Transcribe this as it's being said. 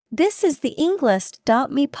This is the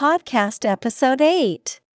Englist.me podcast episode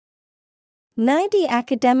 8. 90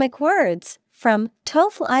 academic words from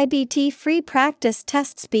TOEFL iBT free practice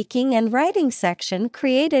test speaking and writing section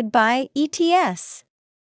created by ETS.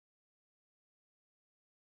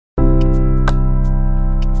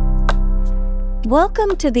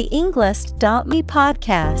 Welcome to the Englist.me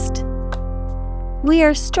podcast. We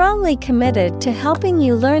are strongly committed to helping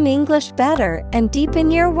you learn English better and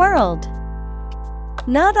deepen your world.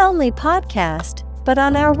 Not only podcast, but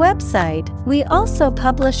on our website, we also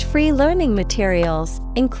publish free learning materials,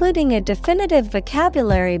 including a definitive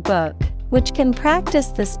vocabulary book, which can practice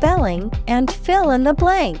the spelling and fill in the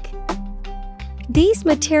blank. These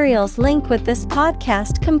materials link with this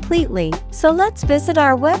podcast completely, so let's visit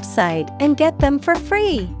our website and get them for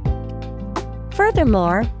free.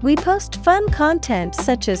 Furthermore, we post fun content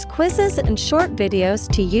such as quizzes and short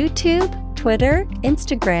videos to YouTube, Twitter,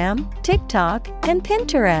 Instagram, TikTok, and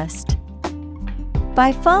Pinterest.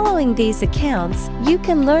 By following these accounts, you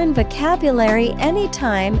can learn vocabulary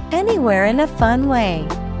anytime, anywhere in a fun way.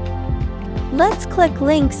 Let's click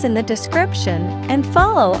links in the description and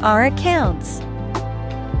follow our accounts.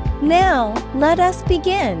 Now, let us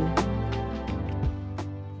begin.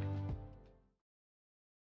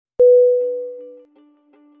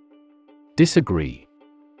 Disagree.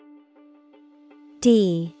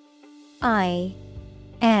 D-I-S-A-G-R-E-E.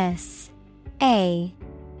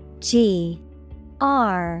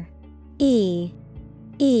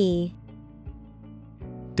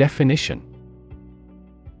 Definition: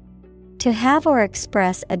 to have or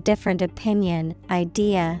express a different opinion,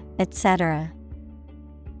 idea, etc.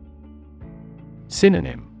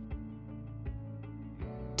 Synonym: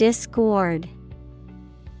 discord,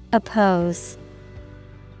 oppose,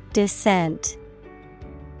 dissent.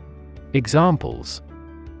 Examples: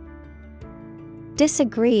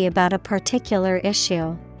 disagree about a particular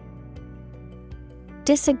issue.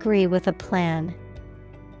 Disagree with a plan.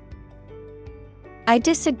 I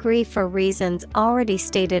disagree for reasons already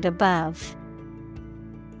stated above.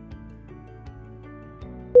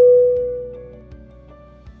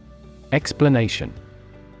 Explanation: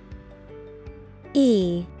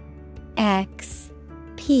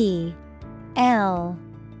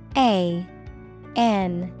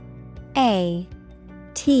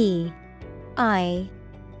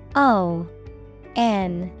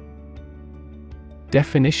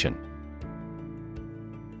 Definition: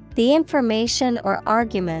 the information or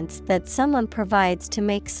arguments that someone provides to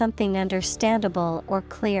make something understandable or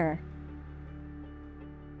clear.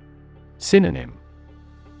 Synonym: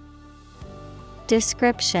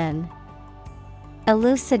 description,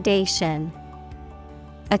 elucidation,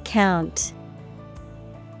 account.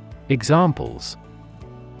 Examples: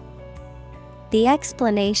 the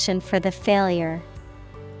explanation for the failure.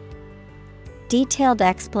 Detailed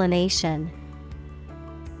explanation.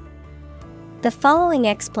 The following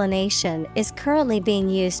explanation is currently being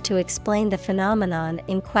used to explain the phenomenon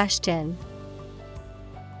in question.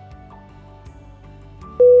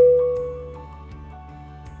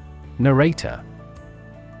 Narrator.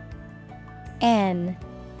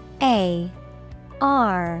 N-A-R-R-A-T-O-R.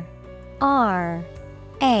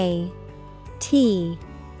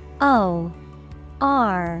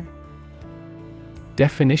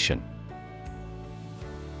 Definition: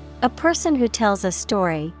 a person who tells a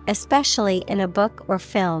story, especially in a book or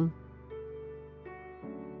film.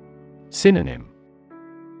 Synonym: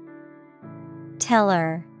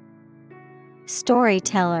 teller,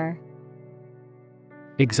 storyteller.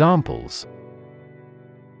 Examples: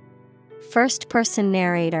 first-person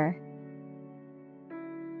narrator.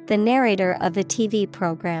 The narrator of the TV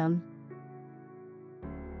program.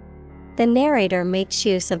 The narrator makes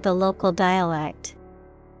use of the local dialect.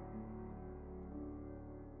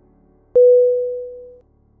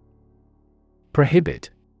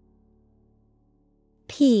 Prohibit.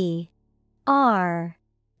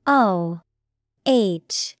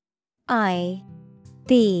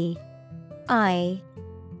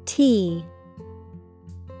 P-R-O-H-I-B-I-T.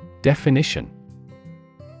 Definition: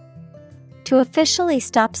 to officially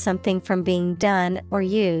stop something from being done or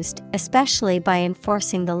used, especially by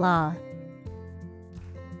enforcing the law.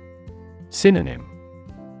 Synonym: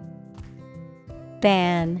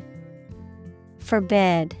 ban,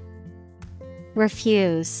 forbid,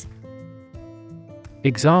 refuse.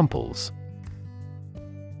 Examples: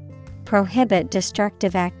 prohibit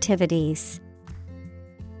destructive activities.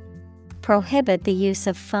 Prohibit the use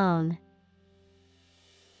of phone.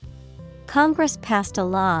 Congress passed a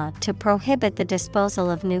law to prohibit the disposal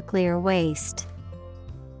of nuclear waste.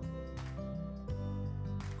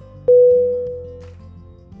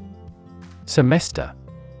 Semester.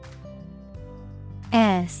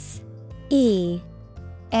 S E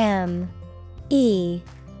M E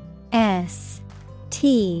S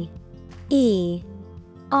T E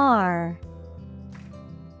R.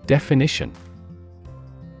 Definition: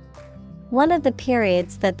 one of the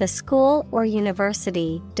periods that the school or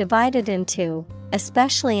university divided into,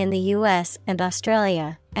 especially in the US and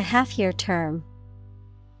Australia, a half-year term.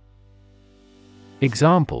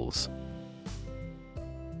 Examples: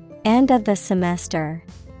 End of the semester.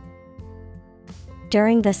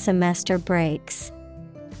 During the semester breaks.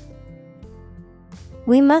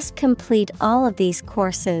 We must complete all of these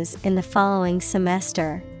courses in the following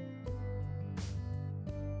semester.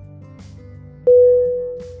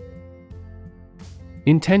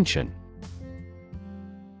 Intention: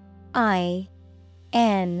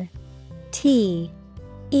 INTENTION.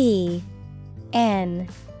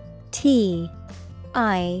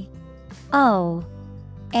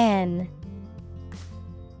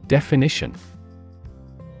 Definition: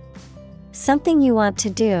 something you want to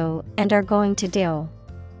do and are going to do.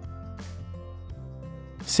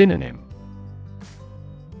 Synonym: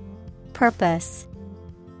 Purpose,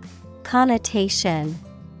 connotation,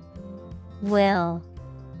 will.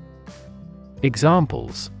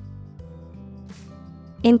 Examples: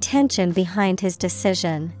 intention behind his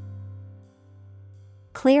decision.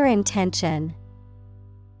 Clear intention.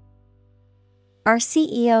 Our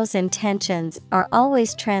CEO's intentions are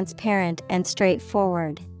always transparent and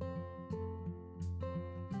straightforward.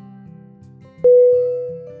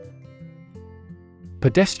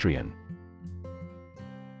 Pedestrian: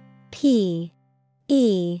 P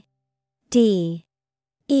E D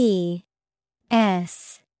E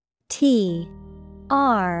S T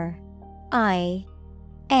R I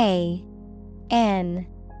A N.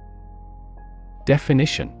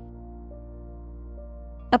 Definition: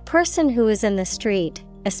 a person who is in the street,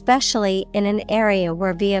 especially in an area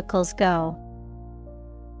where vehicles go.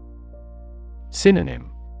 Synonym: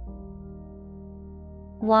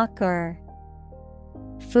 Walker,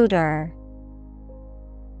 footer.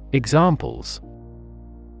 Examples: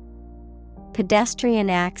 pedestrian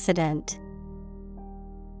accident.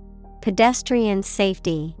 Pedestrian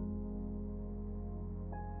safety.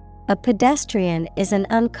 A pedestrian is an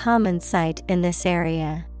uncommon sight in this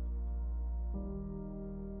area.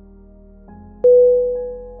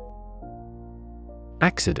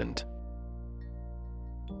 Accident: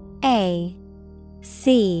 A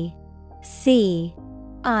C C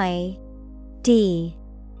I D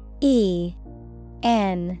E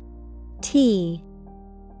N T.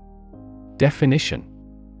 Definition: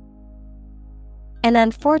 an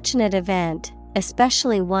unfortunate event,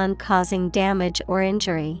 especially one causing damage or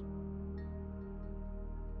injury.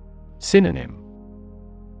 Synonym: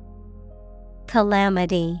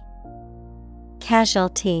 calamity,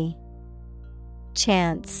 casualty,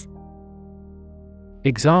 chance.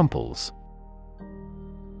 Examples: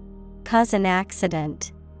 cause an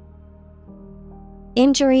accident.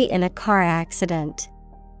 Injury in a car accident.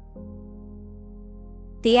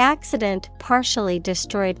 The accident partially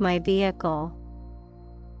destroyed my vehicle.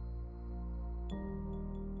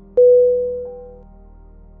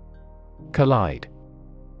 Collide: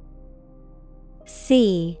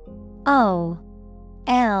 C O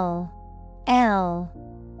L L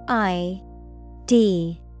I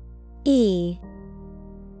D E.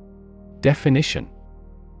 Definition: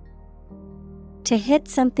 to hit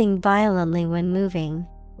something violently when moving.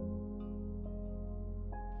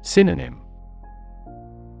 Synonym: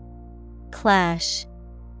 clash,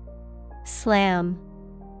 slam,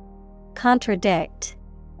 contradict.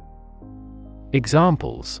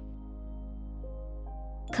 Examples: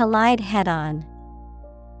 collide head-on.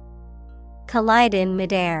 Collide in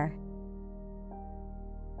midair.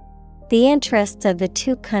 The interests of the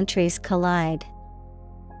two countries collide.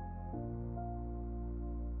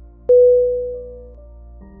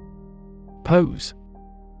 Pose: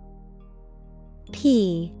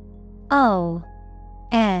 P O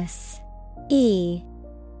S E.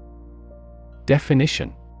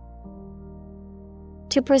 Definition: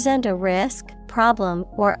 to present a risk, problem,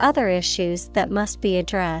 or other issues that must be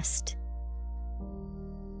addressed.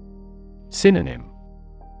 Synonym: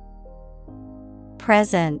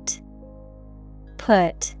 present,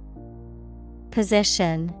 put,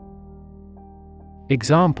 position.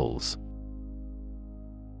 Examples: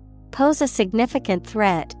 pose a significant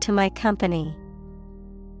threat to my company.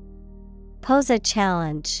 Pose a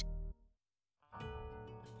challenge.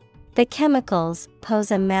 The chemicals pose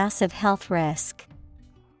a massive health risk.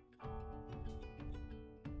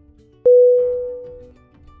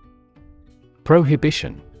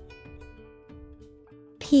 Prohibition: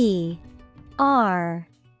 P R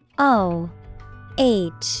O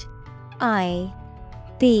H I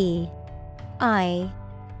B-I-T-I-O-N.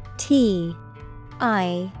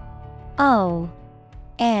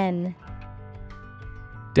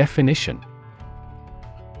 Definition: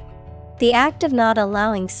 the act of not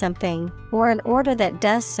allowing something, or an order that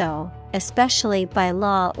does so, especially by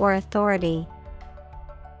law or authority.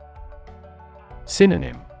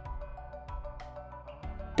 Synonym: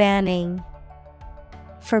 Banning,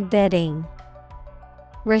 forbidding,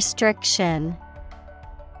 restriction.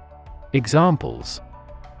 Examples: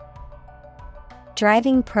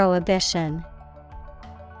 driving prohibition,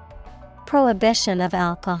 prohibition of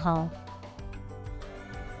alcohol.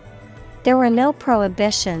 There were no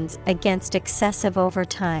prohibitions against excessive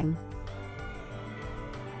overtime.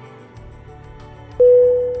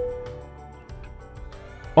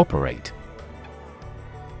 Operate.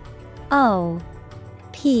 O-P-E-R-A-T-E.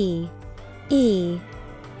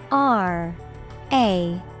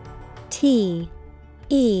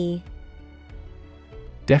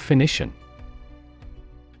 Definition: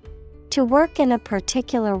 to work in a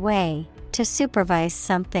particular way, to supervise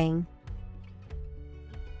something.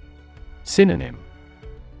 Synonym: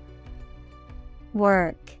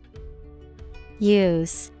 work,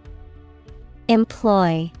 use,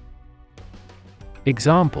 employ.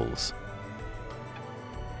 Examples: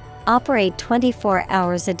 operate 24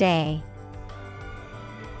 hours a day.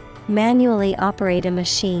 Manually operate a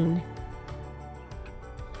machine.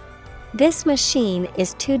 This machine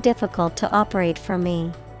is too difficult to operate for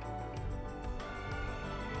me.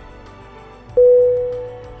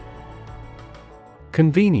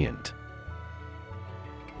 Convenient.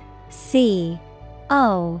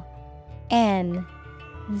 C-O-N-V-E-N-I-E-N-T.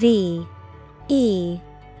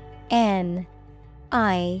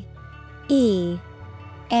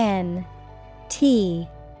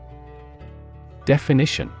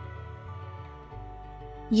 Definition: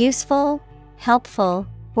 useful, helpful,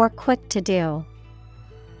 or quick to do.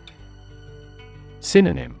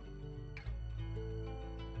 Synonym: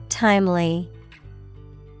 timely,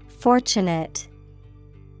 fortunate,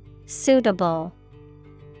 suitable.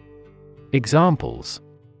 Examples: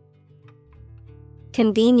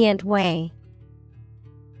 convenient way,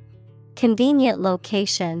 convenient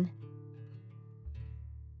location.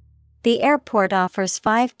 The airport offers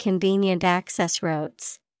 5 convenient access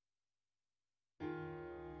routes.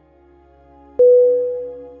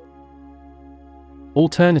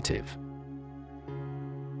 Alternative.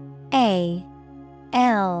 A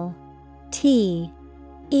L T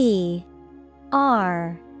E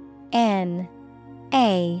R N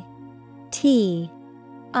A T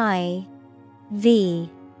I V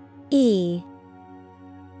E.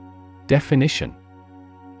 Definition: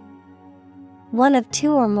 one of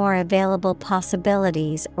 2 or more available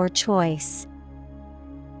possibilities or choice.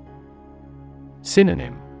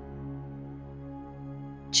 Synonym: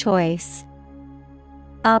 choice,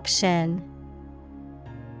 option.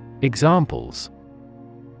 Examples: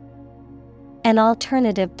 an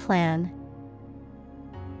alternative plan.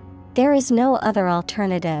 There is no other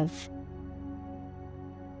alternative.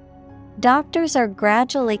 Doctors are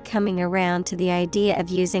gradually coming around to the idea of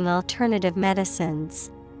using alternative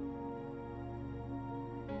medicines.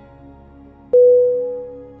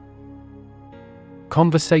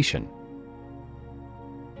 Conversation.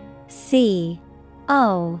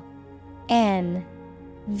 C-O-N-V-E-R-S-A-T-I-O-N.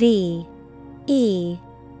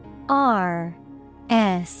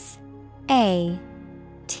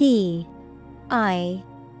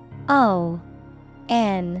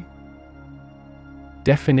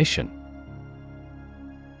 Definition: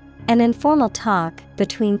 an informal talk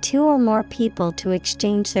between 2 or more people to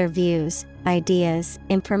exchange their views, ideas,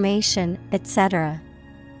 information, etc.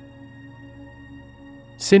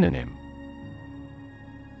 Synonym: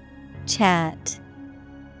 chat,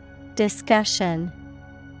 discussion,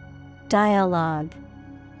 dialogue.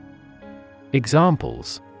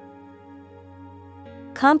 Examples: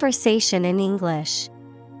 conversation in English.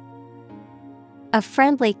 A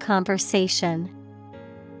friendly conversation.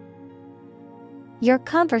 Your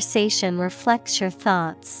conversation reflects your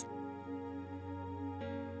thoughts.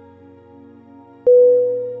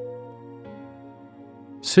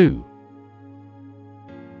 Sue.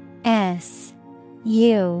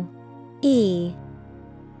 S-U-E.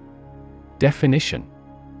 Definition: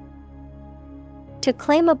 to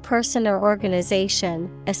claim a person or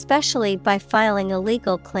organization, especially by filing a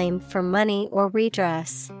legal claim for money or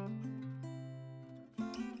redress.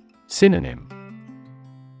 Synonym: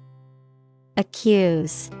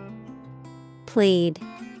 accuse, plead,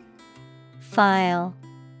 file.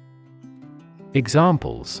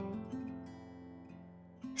 Examples: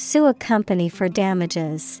 sue a company for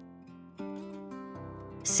damages.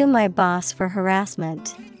 Sue my boss for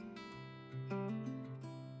harassment.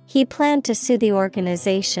 He planned to sue the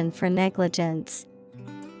organization for negligence.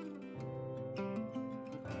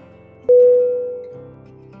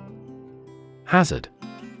 Hazard.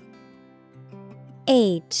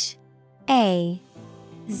 Hazard.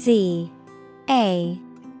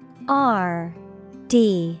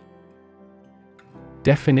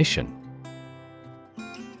 Definition.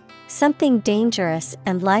 Something dangerous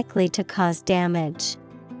and likely to cause damage.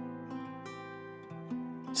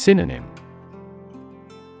 Synonym.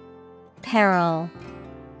 Peril,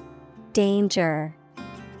 danger,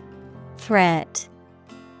 threat.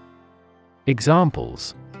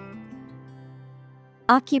 Examples.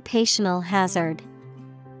 Occupational hazard.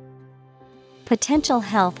 Potential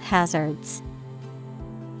health hazards.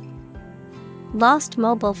 Lost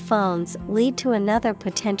mobile phones lead to another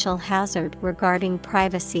potential hazard regarding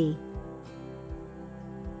privacy.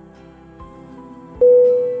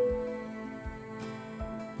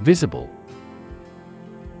 Visible.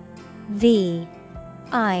 V-I-S-I-B-L-E.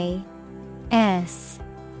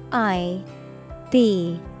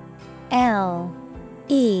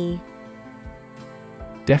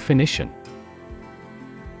 Definition.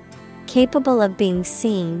 Capable of being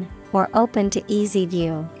seen or open to easy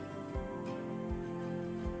view.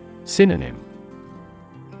 Synonym.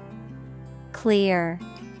 Clear,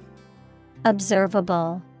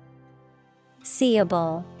 observable,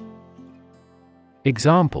 seeable.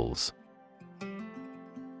 Examples.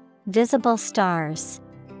 Visible stars.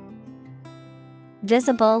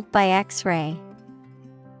 Visible by X-ray.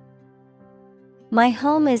 My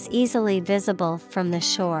home is easily visible from the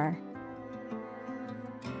shore.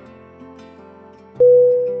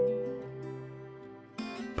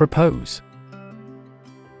 Propose.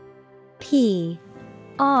 P-R-O-P-O-S-E.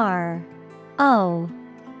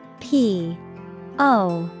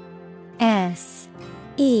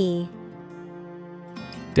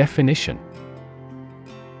 Definition.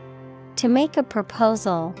 To make a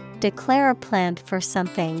proposal, declare a plan for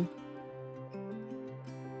something.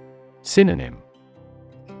 Synonym.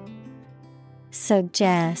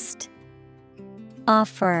 Suggest,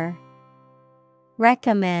 offer,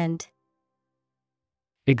 recommend.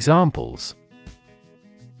 Examples.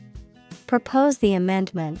 Propose the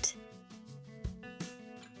amendment.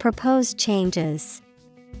 Propose changes.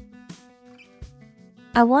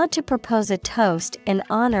 I want to propose a toast in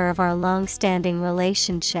honor of our long-standing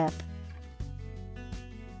relationship.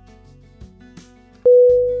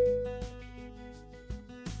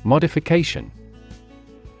 Modification.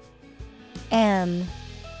 Modification.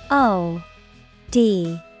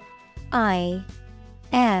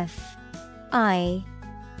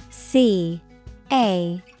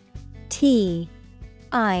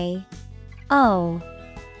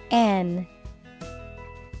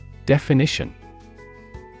 Definition.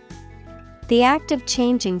 The act of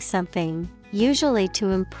changing something, usually to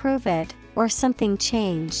improve it or something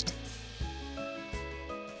changed.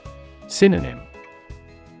 Synonym.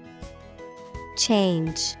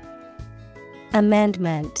 Change,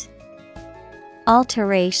 amendment,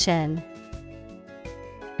 alteration.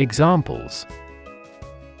 Examples.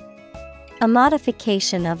 A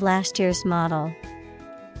modification of last year's model.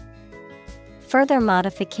 Further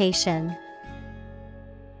modification.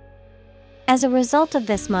 As a result of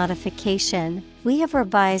this modification, we have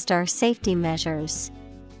revised our safety measures.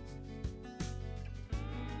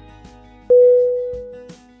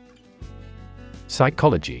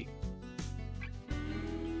 Psychology.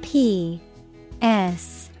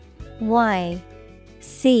 P-S-Y-C-H-O-L-O-G-Y.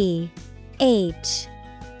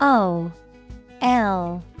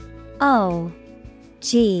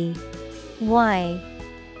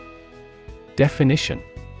 Definition.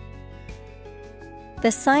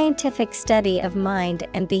 The scientific study of mind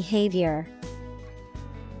and behavior.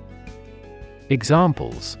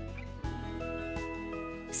 Examples.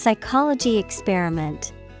 Psychology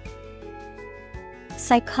experiment.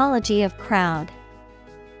 Psychology of crowd.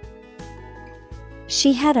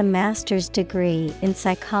 She had a master's degree in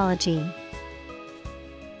psychology.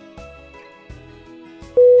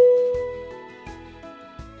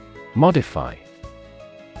 Modify.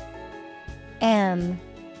 M-O-D-I-F-Y.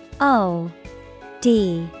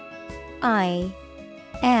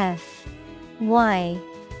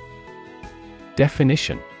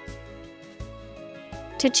 Definition.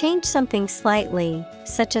 To change something slightly,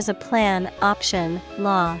 such as a plan, option,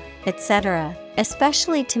 law, etc.,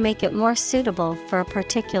 especially to make it more suitable for a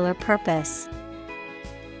particular purpose.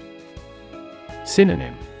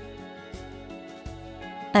 Synonym.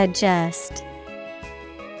 Adjust,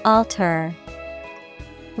 alter,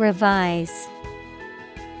 revise.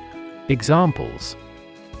 Examples.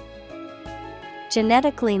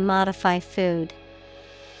 Genetically modify food.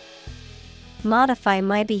 modify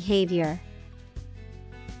my behavior.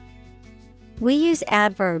 We use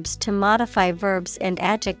adverbs to modify verbs and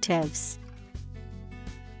adjectives.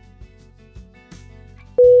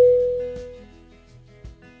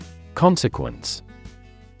 Consequence.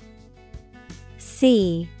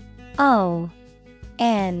 C-O-N-S-E-Q-U-E-N-C-E.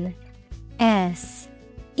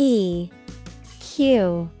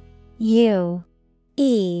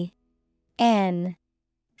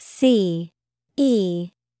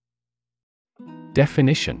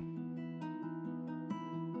 Definition.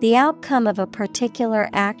 The outcome of a particular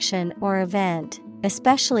action or event,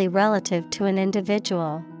 especially relative to an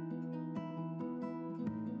individual.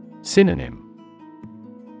 Synonym.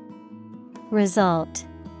 Result,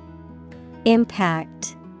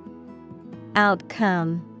 impact,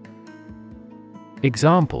 outcome.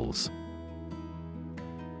 Examples.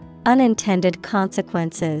 Unintended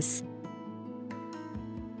consequences.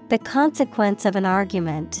 The consequence of an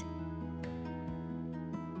argument.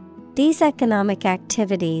 These economic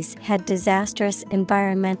activities had disastrous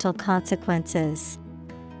environmental consequences.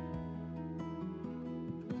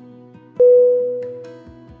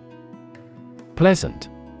 Pleasant.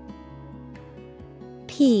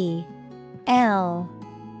 P-L-E-A-S-A-N-T.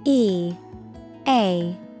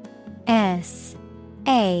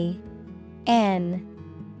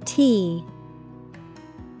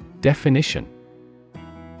 Definition.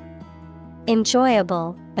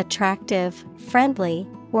 Enjoyable, attractive, friendly,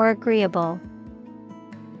 or agreeable.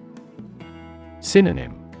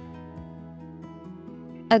 Synonym.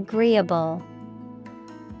 Agreeable,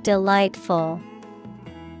 delightful,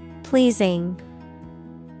 pleasing.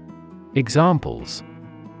 Examples.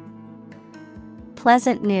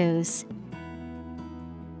 Pleasant news.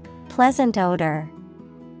 Pleasant odor.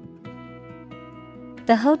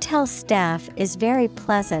 The hotel staff is very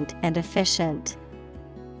pleasant and efficient.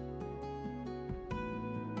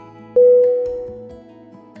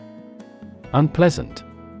 Unpleasant.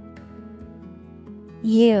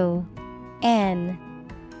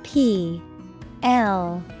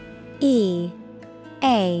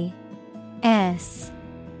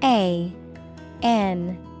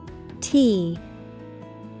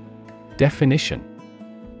 Definition.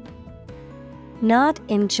 Not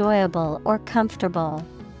enjoyable or comfortable.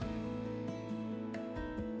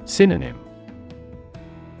 Synonym.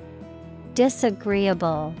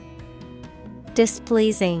 Disagreeable,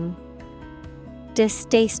 displeasing,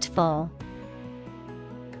 distasteful.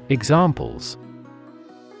 Examples.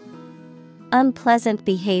 Unpleasant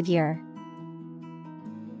behavior.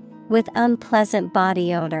 With unpleasant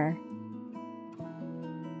body odor.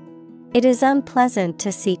 It is unpleasant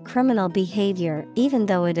to see criminal behavior even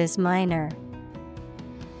though it is minor.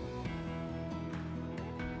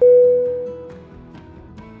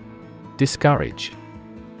 Discourage.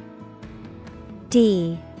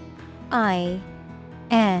 D-I-S-C-O-U-R-A-G-E.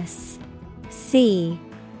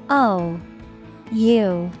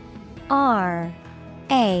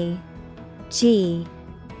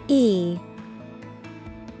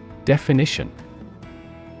 Definition.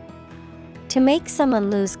 To make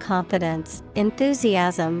someone lose confidence,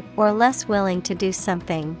 enthusiasm, or less willing to do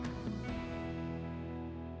something.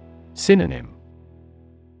 Synonym.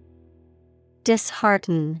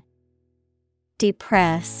 Dishearten,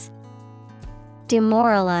 depress,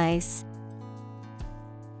 demoralize.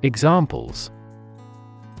 Examples.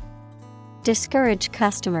 Discourage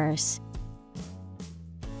customers.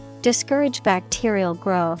 Discourage bacterial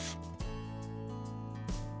growth.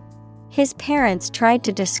 His parents tried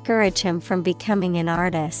to discourage him from becoming an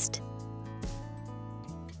artist.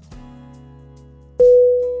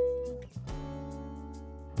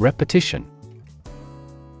 Repetition.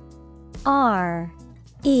 R-E-P-E-T-I-O-N.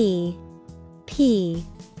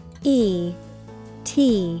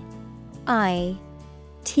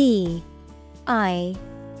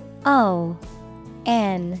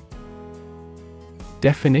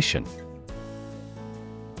 Definition.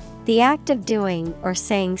 The act of doing or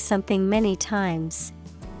saying something many times.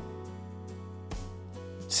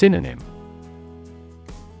 Synonym.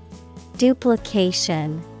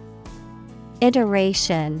 Duplication,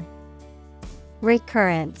 iteration,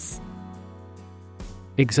 recurrence.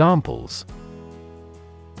 Examples.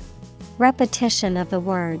 Repetition of the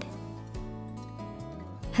word.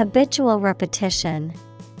 Habitual repetition.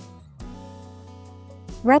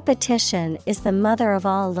 Repetition is the mother of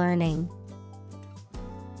all learning.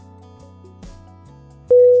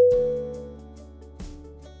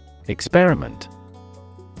 Experiment.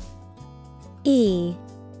 E-X-P-E-R-I-M-E-N-T.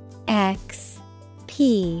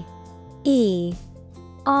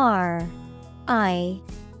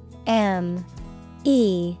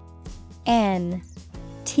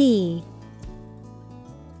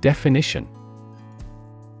 Definition.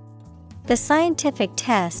 The scientific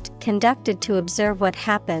test conducted to observe what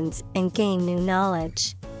happens and gain new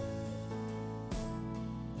knowledge.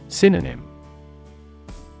 Synonym: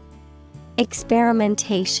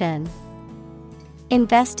 Experimentation,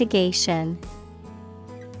 investigation.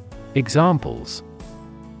 Examples: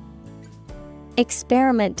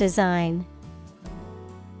 Experiment design.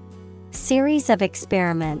 Series of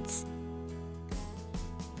experiments.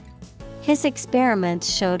 His experiments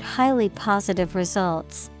showed highly positive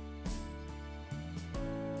results.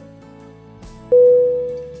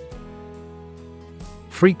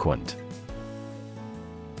 Frequent.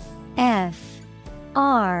 Frequent.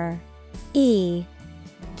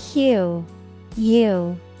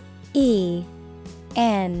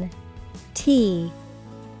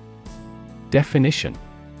 Definition: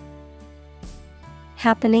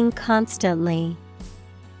 Happening constantly.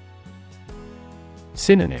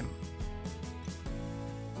 Synonym: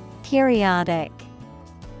 Periodic,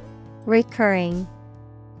 recurring,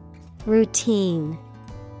 routine.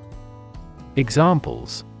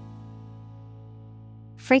 Examples: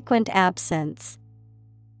 Frequent absence,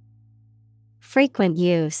 frequent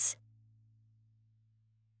use.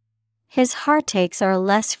 His heartaches are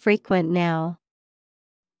less frequent now.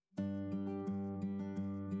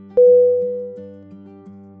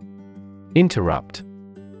 Interrupt.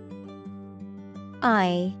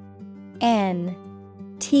 INTERRUPT.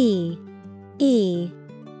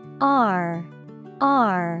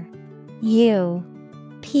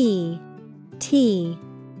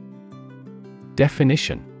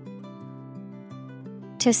 Definition: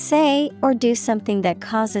 To say or do something that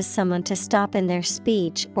causes someone to stop in their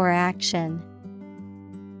speech or action.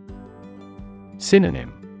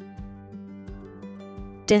 Synonym: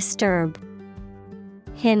 Disturb,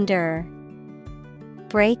 hinder,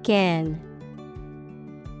 break in.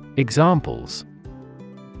 Examples: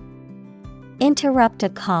 Interrupt a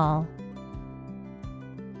call.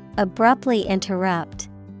 Abruptly interrupt.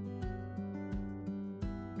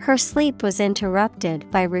 Her sleep was interrupted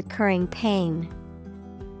by recurring pain.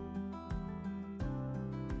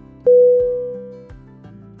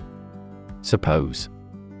 Suppose.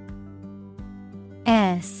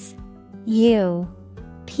 SUPPOSE.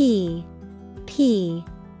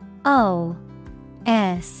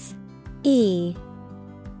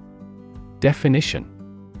 Definition: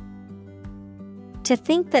 To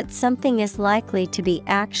think that something is likely to be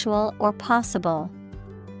actual or possible.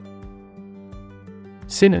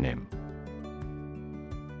 Synonym: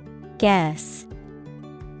 Guess,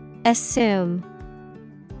 assume,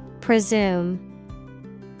 presume.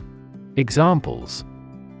 Examples: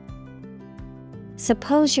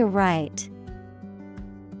 Suppose you're right.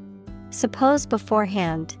 Suppose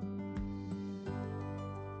beforehand.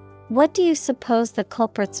 What do you suppose the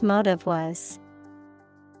culprit's motive was?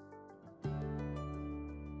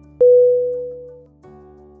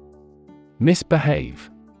 Misbehave.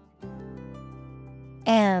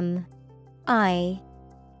 MISBEHAVE.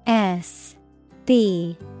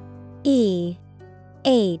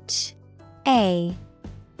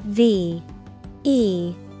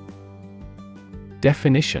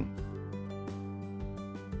 Definition: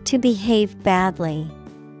 To behave badly.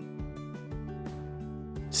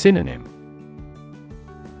 Synonym: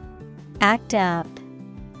 Act up,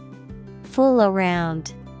 fool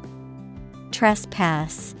around,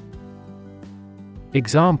 trespass.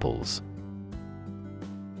 Examples: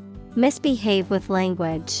 Misbehave with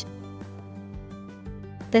language.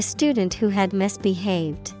 The student who had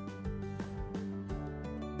misbehaved.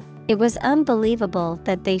 It was unbelievable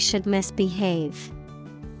that they should misbehave.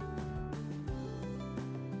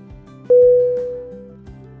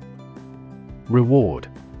 Reward.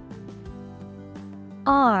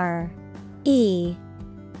 REWARD.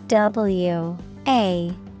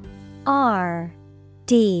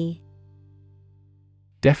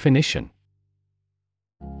 Definition: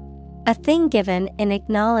 A thing given in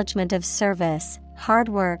acknowledgement of service, hard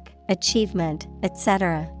work, achievement,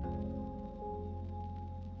 etc.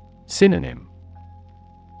 Synonym: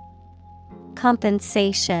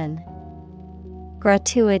 Compensation,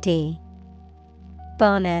 gratuity,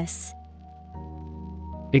 bonus.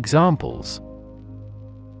 Examples: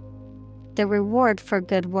 The reward for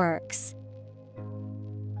good works.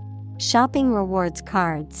 Shopping rewards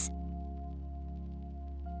cards.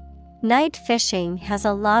 Night fishing has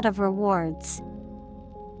a lot of rewards.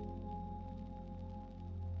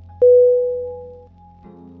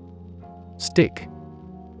 Stick.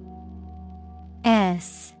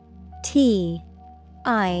 STICK.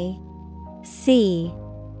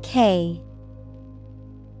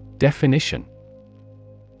 Definition: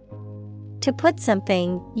 To put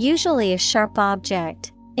something, usually a sharp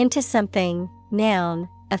object, into something, noun,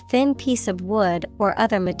 a thin piece of wood or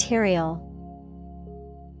other material.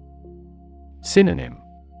 Synonym: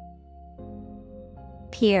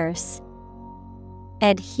 Pierce,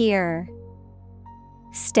 adhere,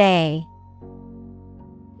 stay.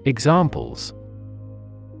 Examples: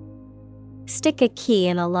 Stick a key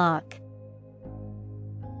in a lock.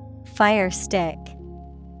 Fire stick.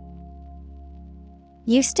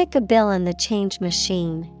 You stick a bill in the change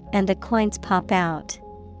machine, and the coins pop out.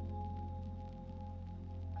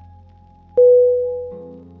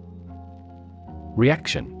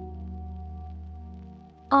 Reaction.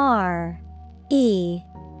 R-E-A-C-T-I-O-N.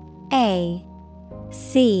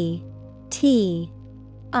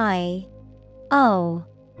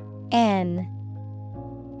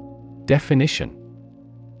 Definition: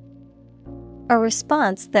 A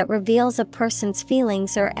response that reveals a person's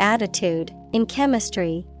feelings or attitude. In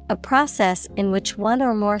chemistry, a process in which one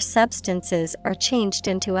or more substances are changed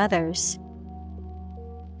into others.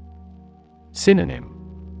 Synonym: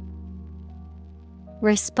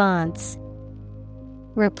 Response,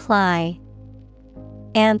 reply,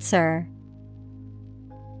 answer.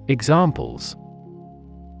 Examples: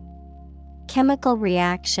 Chemical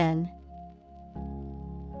reaction.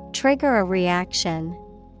 Trigger a reaction.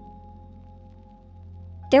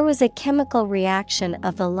 There was a chemical reaction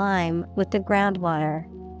of the lime with the groundwater.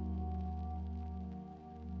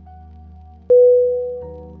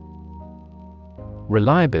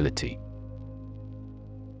 Reliability.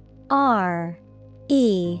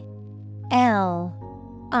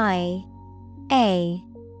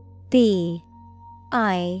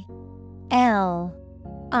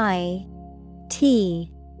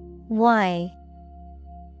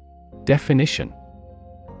 Definition: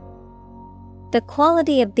 The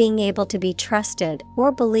quality of being able to be trusted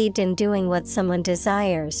or believed in doing what someone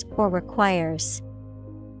desires or requires.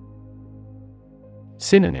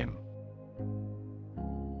 Synonym: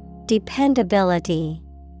 Dependability,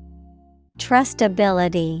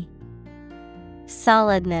 trustability,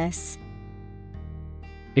 solidness.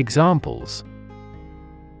 Examples: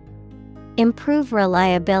 Improve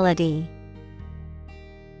reliability.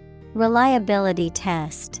 Reliability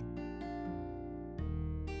test.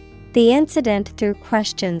 The incident threw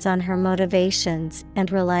questions on her motivations and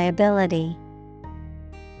reliability.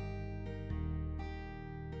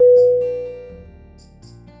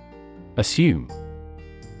 Assume.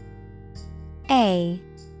 A-S-S-U-M-E.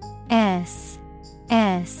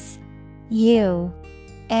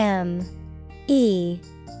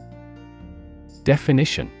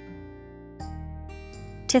 Definition: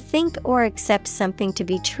 To think or accept something to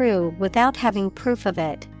be true without having proof of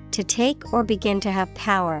it, to take or begin to have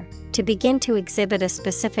power, to begin to exhibit a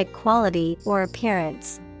specific quality or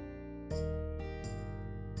appearance.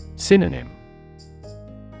 Synonym: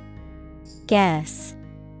 Guess,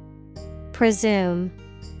 presume,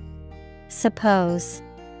 suppose.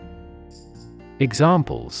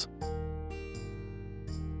 Examples: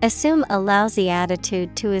 Assume a lousy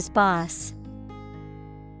attitude to his boss.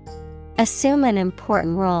 Assume an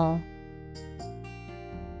important role.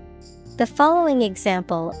 The following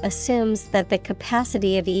example assumes that the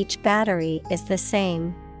capacity of each battery is the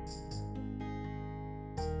same.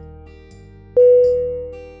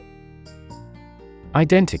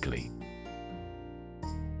 Identically.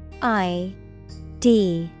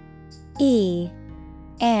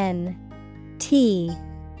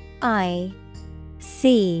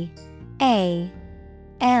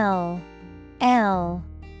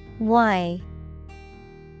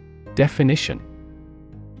 Definition: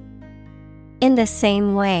 In the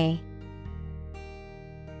same way.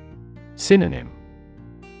 Synonym: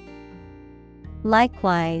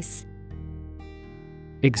 Likewise.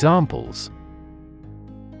 Examples: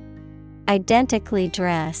 Identically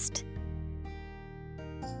dressed.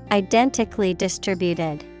 Identically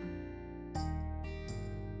distributed.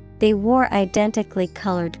 They wore identically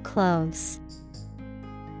colored clothes.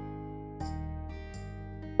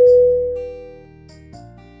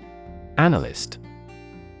 Analyst.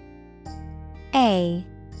 A-N-A-L-Y-S-T.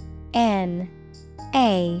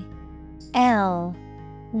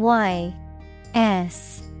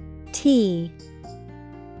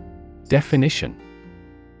 Definition: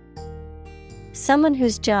 Someone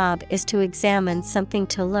whose job is to examine something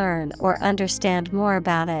to learn or understand more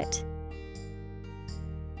about it.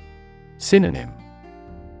 Synonym: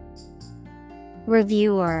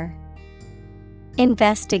 Reviewer,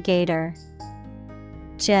 investigator,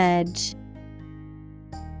 judge.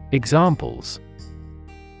 Examples: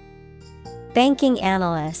 Banking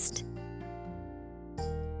analyst.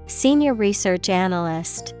 Senior research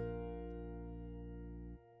analyst.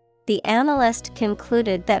 The analyst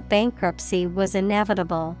concluded that bankruptcy was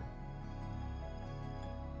inevitable.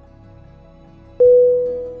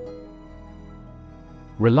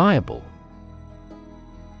 Reliable.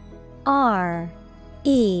 RELIABLE.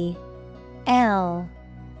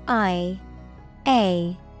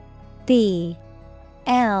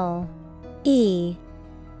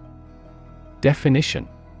 Definition.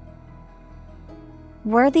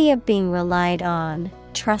 Worthy of being relied on,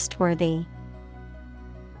 trustworthy.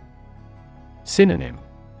 Synonym.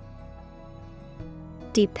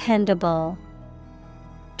 Dependable,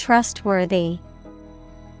 trustworthy,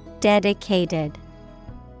 dedicated.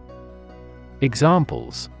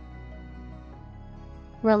 Examples.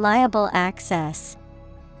 Reliable access.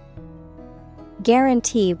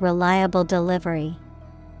 Guarantee reliable delivery.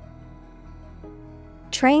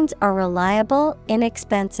 Trains are reliable,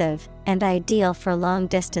 inexpensive, and ideal for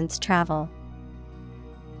long-distance travel.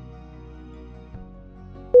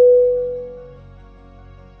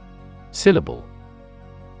 Syllable.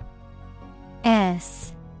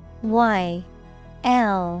 SYLLABLE.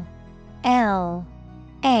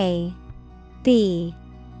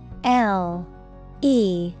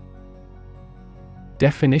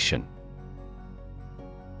 Definition.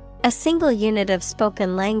 A single unit of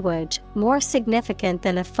spoken language, more significant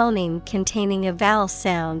than a phoneme containing a vowel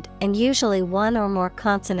sound and usually one or more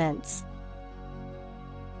consonants.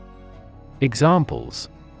 Examples.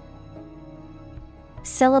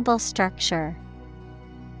 Syllable structure.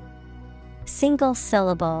 Single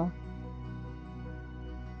syllable.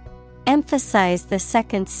 Emphasize the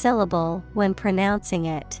second syllable when pronouncing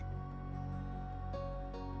it.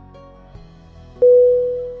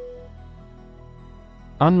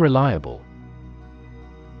 Unreliable.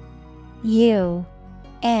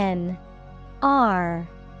 UNRELIABLE.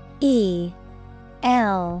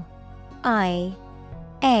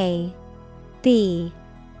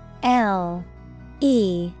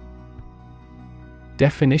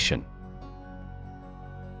 Definition.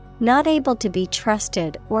 Not able to be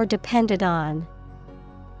trusted or depended on.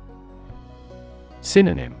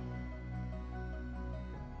 Synonym.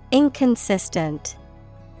 Inconsistent,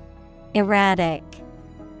 erratic,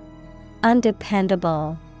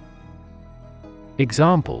 undependable.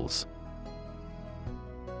 Examples.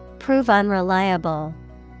 Prove unreliable.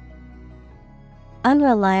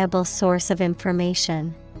 Unreliable source of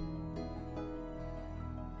information.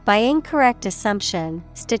 By incorrect assumption,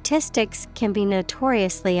 statistics can be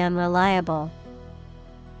notoriously unreliable.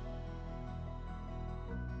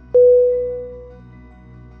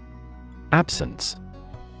 Absence.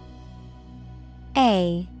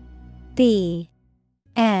 ABSENCE.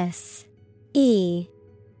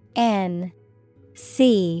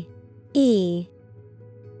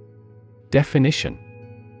 Definition.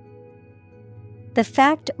 The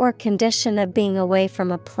fact or condition of being away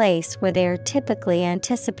from a place where they are typically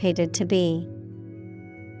anticipated to be.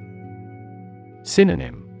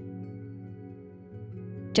 Synonym.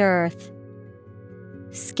 Dearth,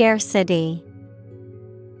 scarcity,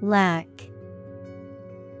 lack.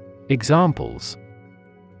 Examples.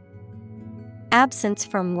 Absence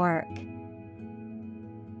from work.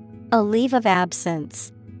 A leave of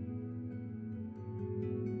absence.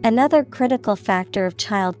 Another critical factor of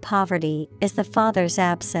child poverty is the father's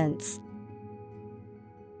absence.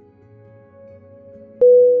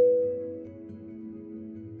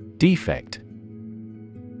 Defect.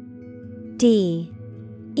 DEFECT.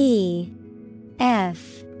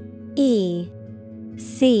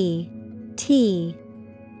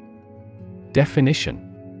 Definition.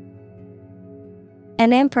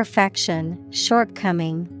 An imperfection,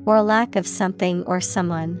 shortcoming, or lack of something or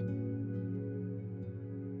someone.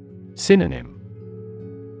 Synonym.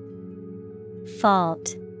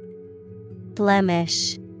 Fault,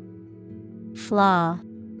 blemish, flaw.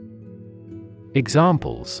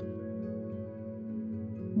 Examples.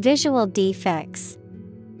 Visual defects.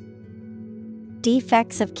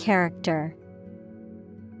 Defects of character.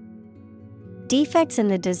 Defects in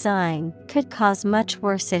the design could cause much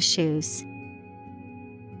worse issues.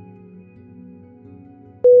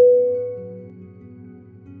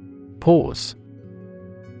 Pause.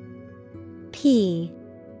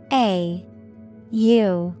 PAUSE.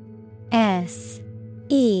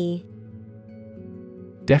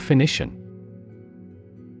 Definition.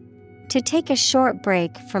 To take a short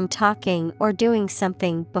break from talking or doing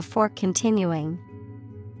something before continuing.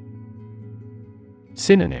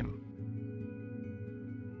 Synonym.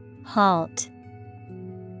 Halt,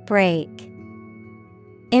 break,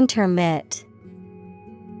 intermit.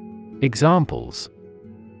 Examples.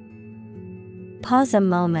 Pause a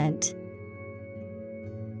moment.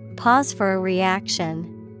 Pause for a reaction.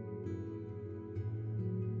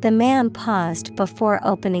 The man paused before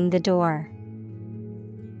opening the door.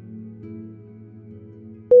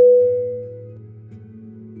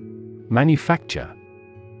 Manufacture.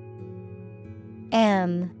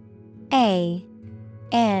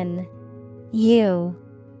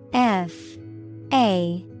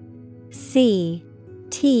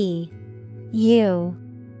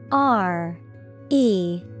 Manufacture.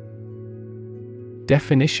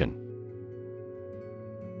 Definition.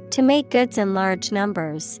 To make goods in large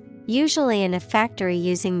numbers, usually in a factory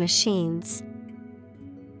using machines.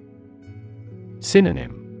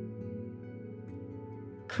 Synonym.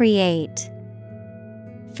 Create,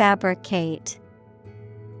 fabricate,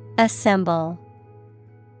 assemble.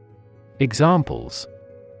 Examples.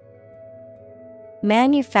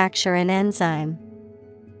 Manufacture an enzyme.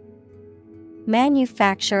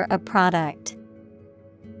 Manufacture a product.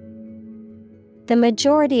 The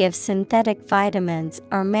majority of synthetic vitamins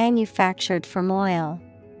are manufactured from oil.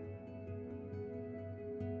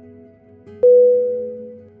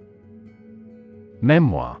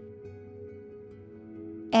 Memoir.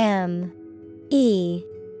 MEMOIR.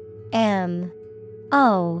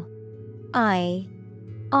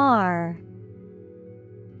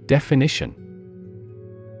 Definition.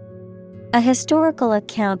 A historical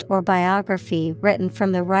account or biography written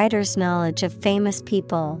from the writer's knowledge of famous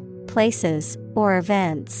people, places, or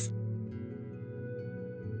events.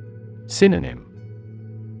 Synonym.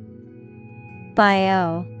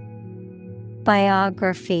 Bio,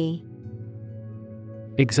 biography.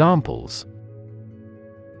 Examples.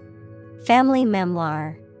 Family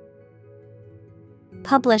memoir.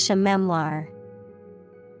 Publish a memoir.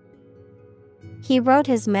 He wrote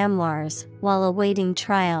his memoirs while awaiting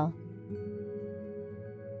trial.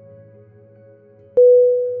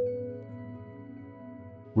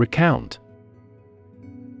 Recount.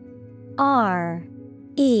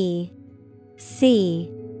 RECOUNT.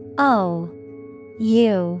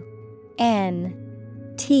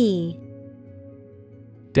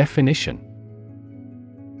 Definition.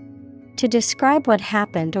 To describe what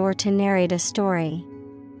happened or to narrate a story.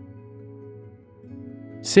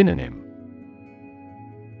 Synonym.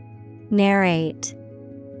 Narrate,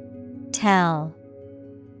 tell,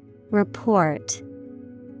 report.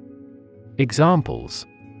 Examples.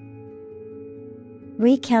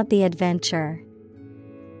 Recount the adventure.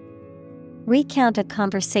 Recount a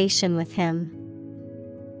conversation with him.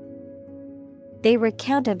 They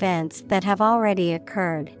recount events that have already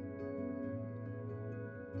occurred.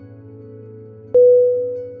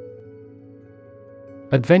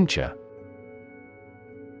 Adventure.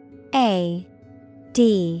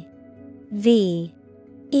 ADVENTURE.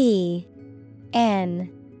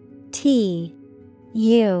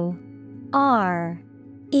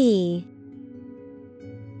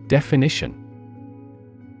 Definition.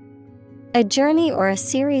 A journey or a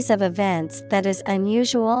series of events that is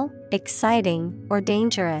unusual, exciting, or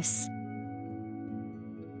dangerous.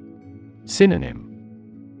 Synonym.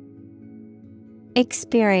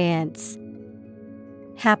 Experience,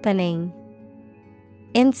 happening,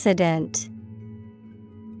 incident.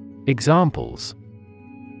 Examples.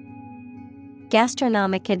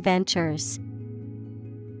 Gastronomic adventures.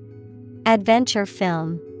 Adventure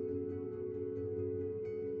film.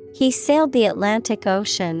 He sailed the Atlantic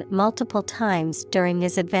Ocean multiple times during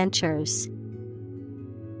his adventures.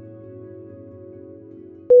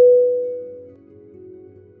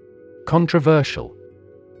 Controversial. Controversial.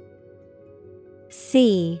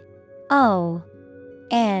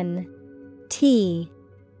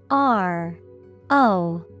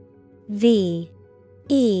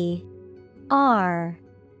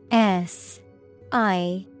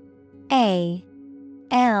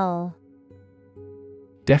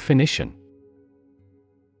 Definition.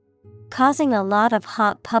 Causing a lot of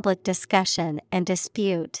hot public discussion and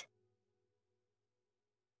dispute.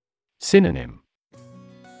 Synonym.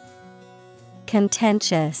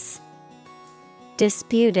 Contentious,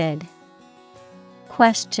 disputed,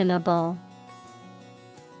 questionable.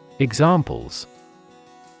 Examples.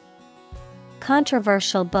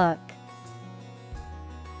 Controversial book.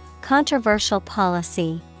 Controversial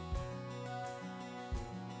policy.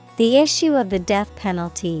 The issue of the death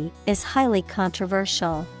penalty is highly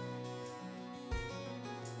controversial.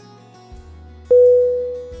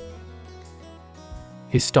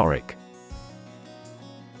 Historic.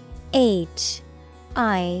 HISTORIC.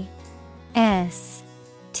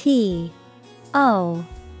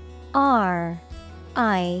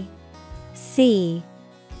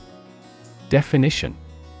 Definition.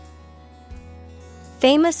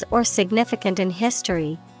 Famous or significant in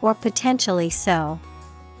history, or potentially so.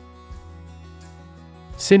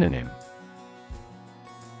 Synonym.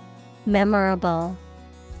 Memorable,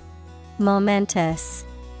 momentous,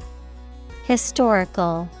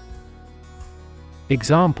 historical.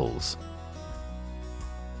 Examples.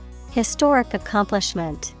 Historic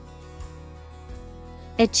accomplishment.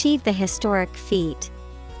 Achieve the historic feat.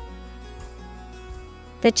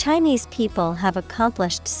 The Chinese people have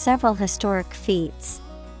accomplished several historic feats.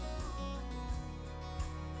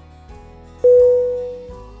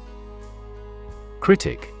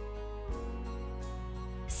 Critic.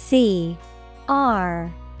 C-R-I-T-I-C.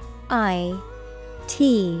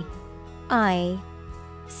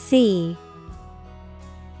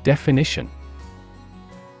 Definition: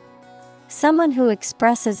 someone who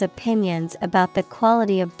expresses opinions about the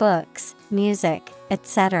quality of books, music,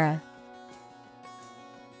 etc.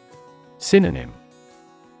 Synonym: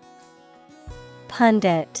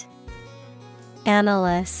 Pundit,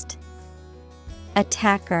 analyst,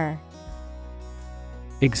 attacker.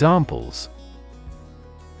 Examples: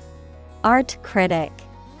 Art critic,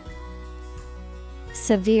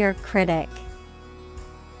 severe critic.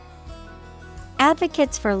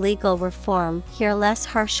 Advocates for legal reform hear less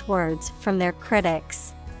harsh words from their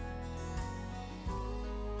critics.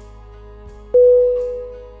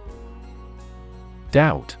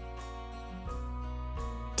 Doubt.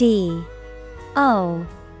 D-O-U-B-T.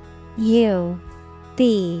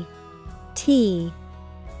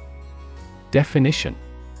 Definition: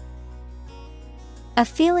 a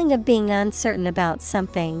feeling of being uncertain about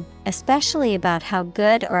something, especially about how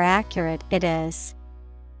good or accurate it is.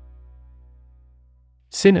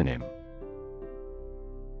 Synonym: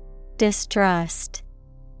 Distrust,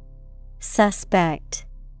 suspect,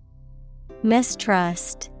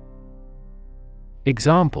 mistrust.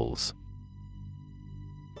 Examples: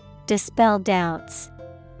 dispel doubts.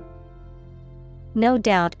 No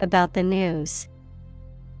doubt about the news.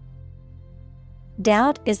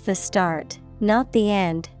 Doubt is the start, not the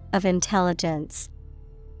end, of intelligence.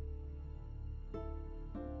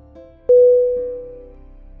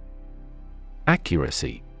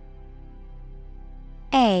 Accuracy.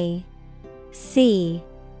 A-C-C-U-R-A-C-Y.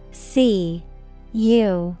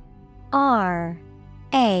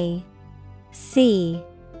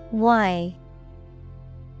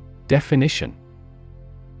 Definition: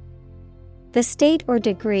 the state or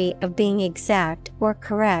degree of being exact or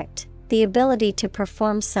correct, the ability to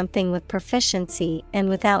perform something with proficiency and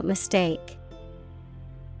without mistake.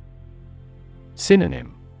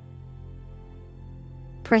 Synonym: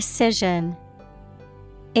 precision,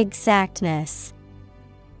 exactness,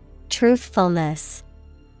 truthfulness.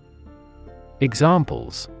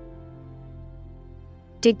 Examples: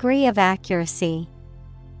 degree of accuracy.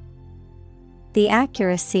 The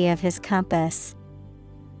accuracy of his compass.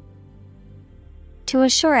 To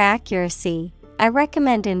assure accuracy, I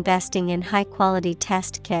recommend investing in high-quality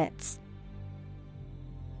test kits.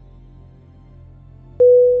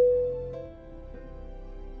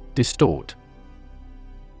 Distort.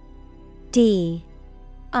 D-I-S-T-O-R-T.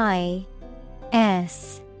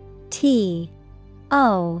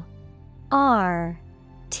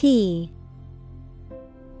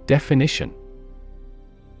 Definition: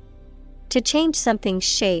 to change something's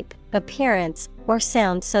shape, appearance, or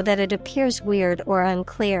sound so that it appears weird or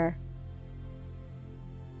unclear.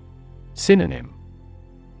 Synonym: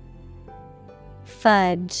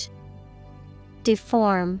 fudge,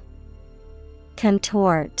 deform,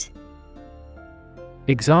 contort.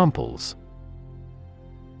 Examples: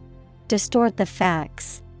 distort the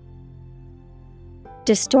facts.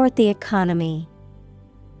 Distort the economy.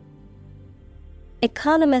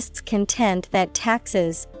 Economists contend that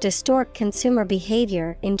taxes distort consumer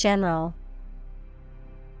behavior in general.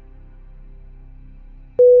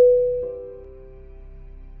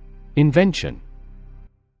 Invention.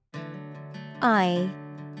 I-N-V-E-N-T-I-O-N.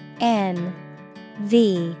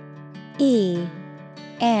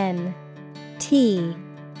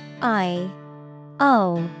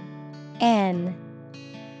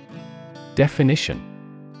 Definition: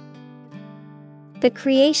 the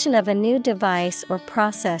creation of a new device or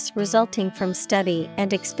process resulting from study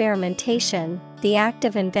and experimentation, the act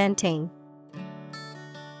of inventing.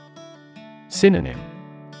 Synonym: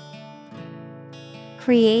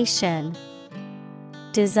 creation,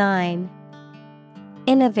 design,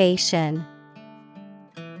 innovation.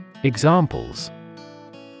 Examples: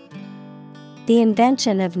 the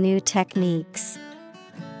invention of new techniques.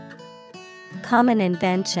 Common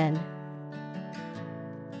invention.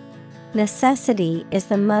 Necessity is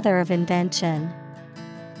the mother of invention.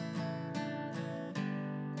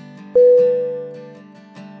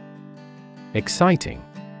 Exciting.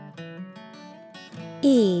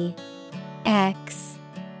 E-X-C-I-T-I-N-G.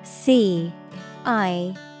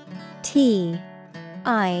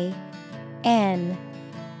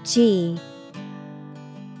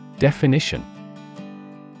 Definition: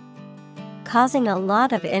 causing a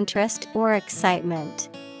lot of interest or excitement.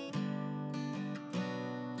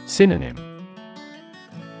 Synonym: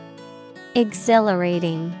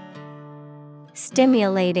 exhilarating,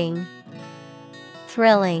 stimulating,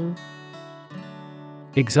 thrilling.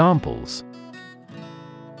 Examples: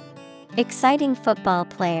 exciting football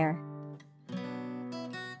player,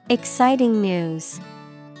 exciting news.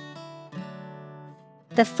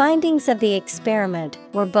 The findings of the experiment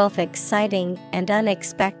were both exciting and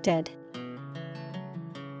unexpected.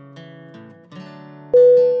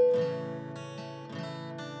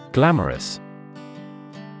 Glamorous.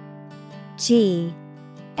 Glamorous.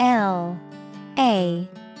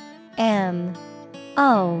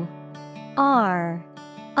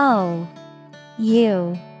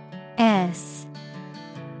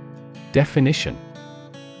 Definition: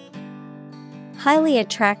 highly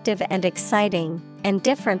attractive and exciting, and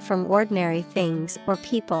different from ordinary things or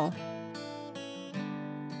people.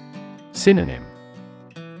 Synonym: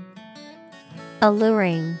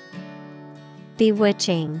 alluring,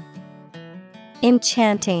 bewitching,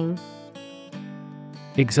 enchanting.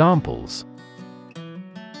 Examples: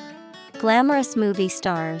 glamorous movie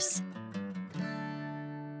stars,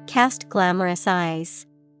 cast glamorous eyes.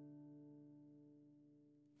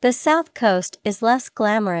 The South Coast is less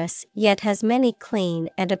glamorous yet has many clean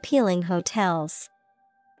and appealing hotels.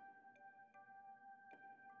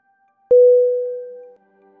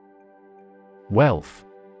 Wealth.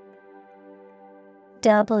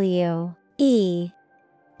 WEALTH.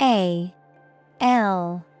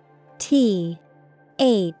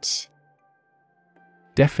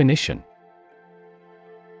 Definition: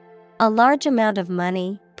 a large amount of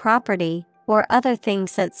money, property, or other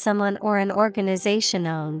things that someone or an organization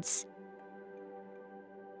owns.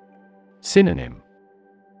 Synonym: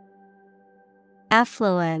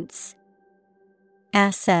 affluence,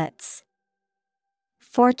 assets,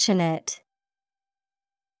 fortunate.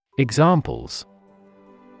 Examples: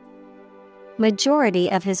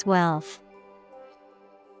 majority of his wealth,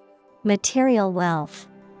 material wealth.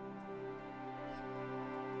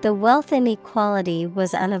 The wealth inequality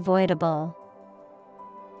was unavoidable.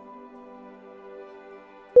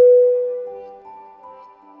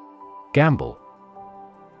 Gamble.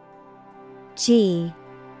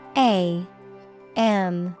 GAMBLE.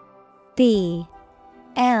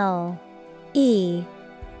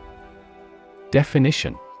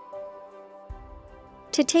 Definition: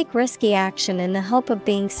 to take risky action in the hope of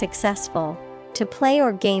being successful, to play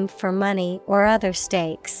or game for money or other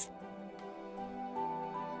stakes.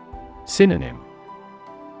 Synonym: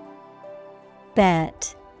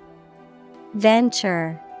 bet,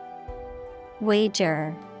 venture,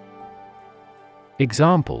 wager.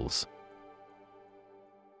 Examples: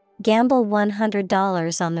 gamble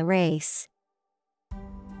 $100 on the race.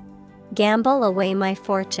 Gamble away my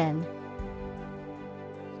fortune.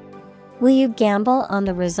 Will you gamble on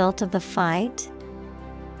the result of the fight?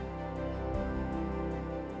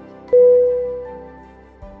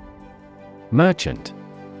 Merchant.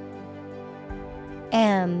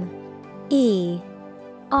 MERCHANT.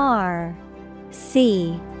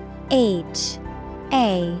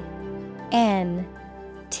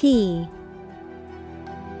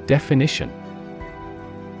 Definition: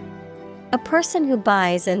 a person who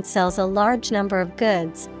buys and sells a large number of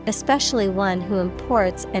goods, especially one who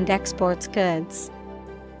imports and exports goods.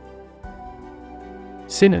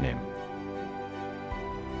 Synonym: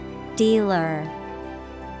 dealer,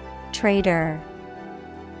 trader,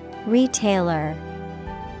 retailer.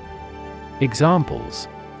 Examples: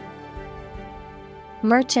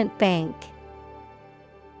 merchant bank,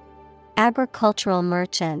 agricultural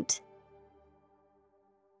merchant.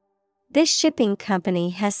 This shipping company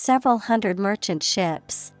has several hundred merchant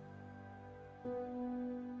ships.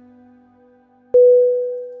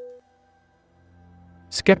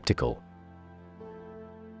 Skeptical.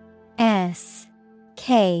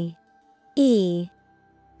 SKEPTICAL.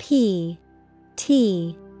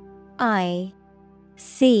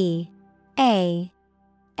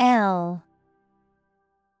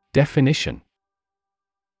 Definition: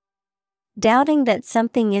 doubting that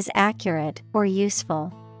something is accurate or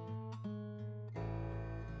useful.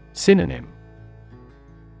 Synonym: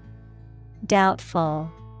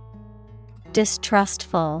 doubtful,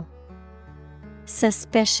 distrustful,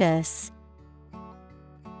 suspicious.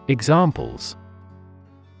 Examples: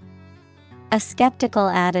 a skeptical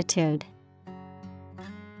attitude.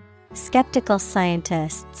 Skeptical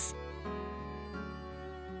scientists.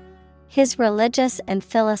 His religious and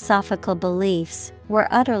philosophical beliefs were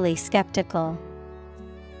utterly skeptical.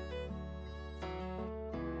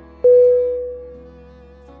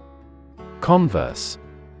 Converse.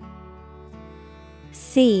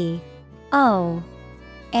 CONVERSE.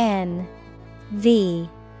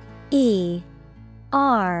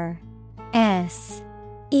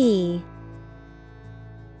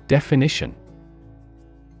 Definition: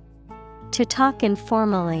 to talk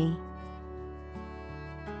informally.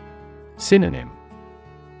 Synonym: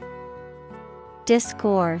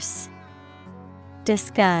 Discourse,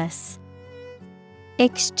 discuss,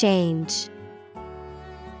 exchange.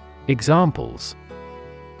 Examples: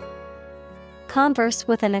 Converse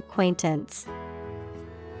with an acquaintance.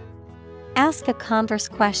 Ask a converse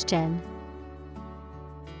question.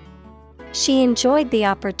 She enjoyed the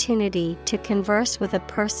opportunity to converse with a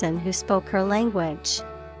person who spoke her language.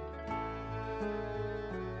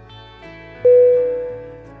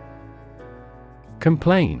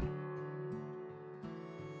 Complain: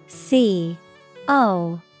 COMPLAIN.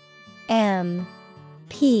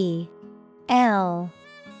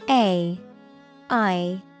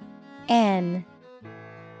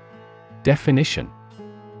 Definition: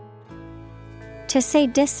 to say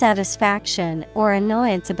dissatisfaction or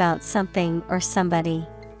annoyance about something or somebody.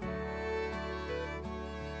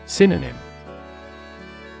 Synonym: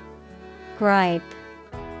 Gripe,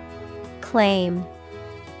 claim,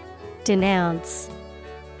 denounce.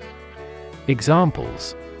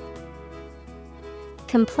 Examples: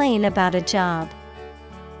 Complain about a job.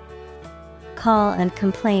 Call and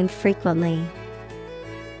complain frequently.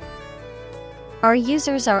 Our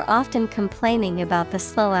users are often complaining about the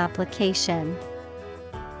slow application.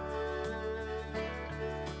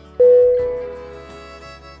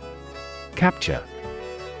 Capture: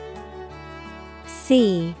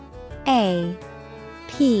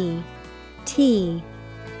 CAPTURE.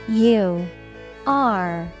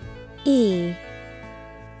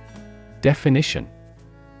 Definition: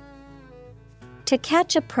 to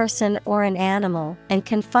catch a person or an animal and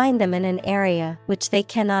confine them in an area which they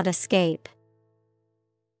cannot escape.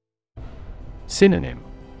 Synonym: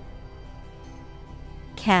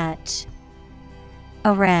 Catch,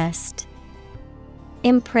 arrest,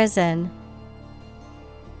 imprison.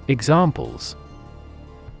 Examples: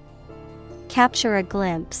 Capture a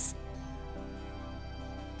glimpse.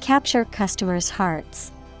 Capture customers'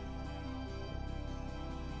 hearts.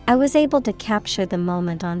 I was able to capture the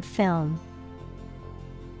moment on film.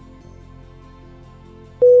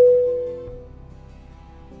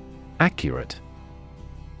 Accurate: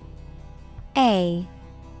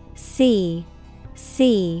 ACCURATE.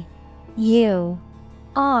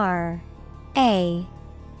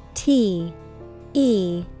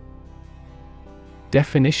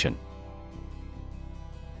 Definition: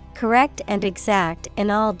 correct and exact in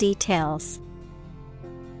all details.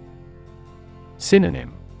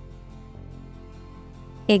 Synonym: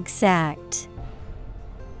 Exact,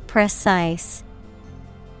 precise,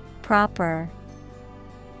 proper.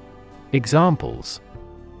 Examples: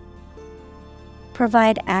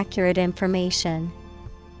 provide accurate information.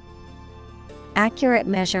 Accurate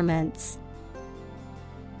measurements.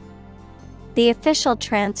 The official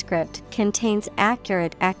transcript contains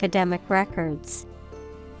accurate academic records.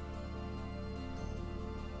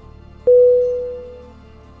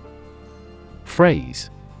 Phrase: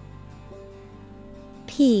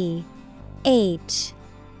 PHRASE.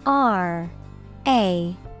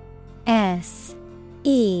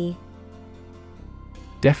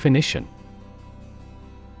 Definition: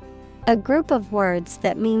 a group of words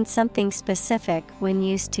that mean something specific when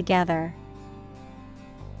used together.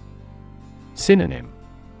 Synonym: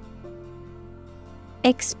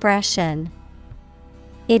 Expression,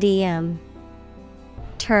 idiom,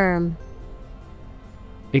 term.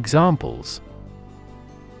 Examples: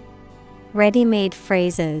 ready-made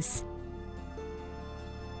phrases.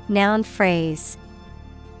 Noun phrase.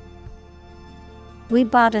 We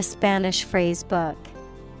bought a Spanish phrase book.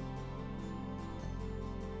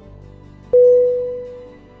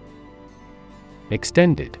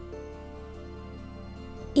 Extended: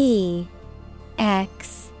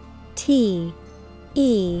 EXTENDED.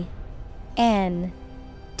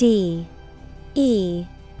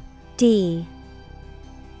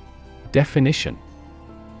 Definition: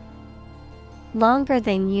 longer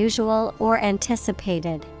than usual or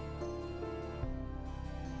anticipated.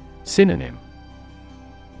 Synonym: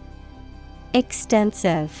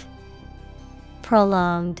 extensive,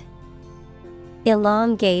 prolonged,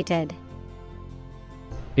 elongated.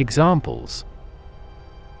 Examples: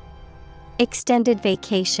 extended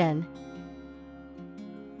vacation.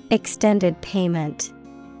 Extended payment.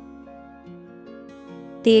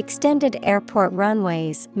 The extended airport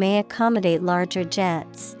runways may accommodate larger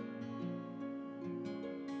jets.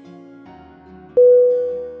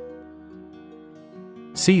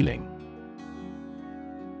 Ceiling.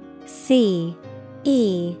 CEILING.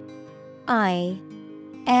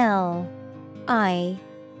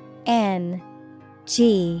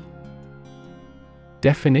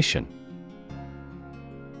 Definition: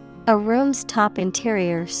 A room's top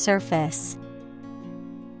interior surface.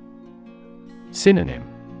 Synonym: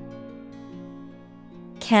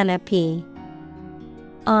 Canopy,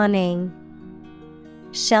 awning,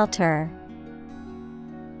 shelter.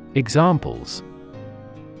 Examples: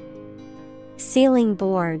 Ceiling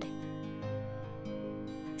board,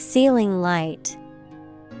 ceiling light.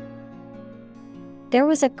 There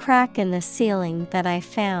was a crack in the ceiling that I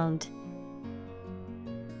found.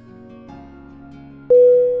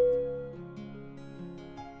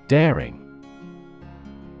 Daring.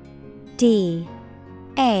 D-A-R-I-N-G.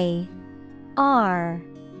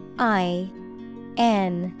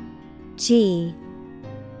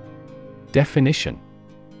 Definition: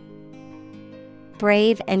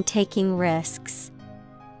 Brave and taking risks.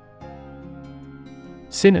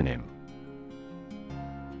 Synonym: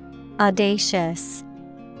 Audacious,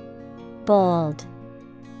 bold,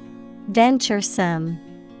 venturesome.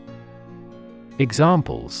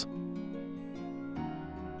 Examples: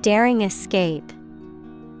 Daring escape.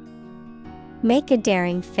 Make a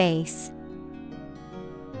daring face.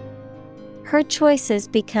 Her choices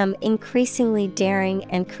become increasingly daring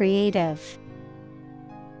and creative.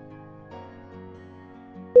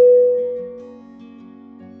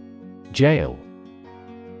 Jail.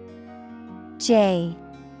 J-A-I-L.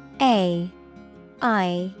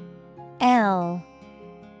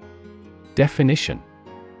 Definition: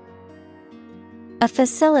 A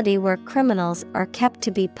facility where criminals are kept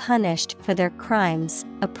to be punished for their crimes,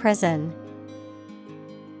 a prison.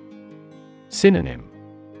 Synonym: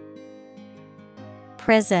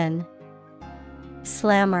 Prison,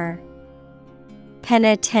 slammer,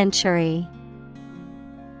 penitentiary.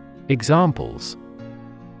 Examples: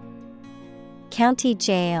 County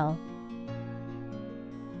jail.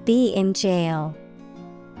 Be in jail.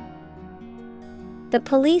 The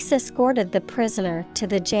police escorted the prisoner to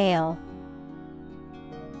the jail.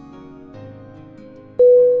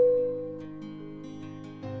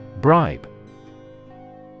 Bribe.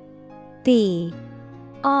 B-R-I-B-E.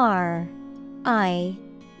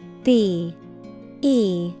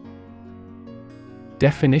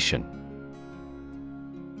 Definition: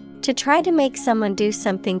 To try to make someone do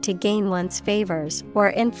something to gain one's favors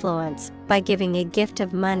or influence by giving a gift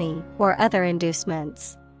of money or other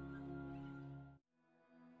inducements.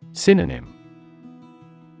 Synonym: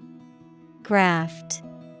 Graft,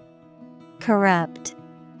 corrupt.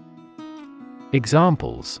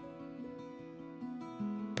 Examples: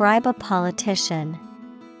 Bribe a politician.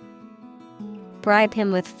 Bribe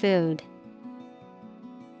him with food.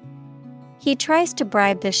 He tries to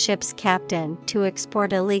bribe the ship's captain to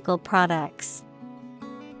export illegal products.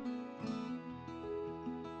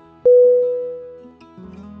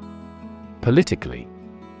 Politically.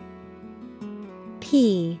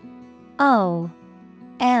 Politically.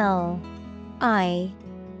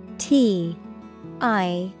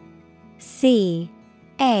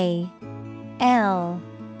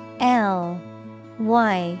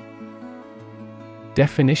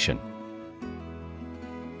 Definition: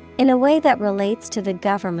 In a way that relates to the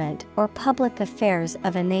government or public affairs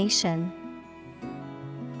of a nation.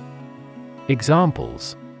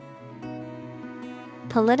 Examples: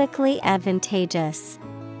 Politically advantageous.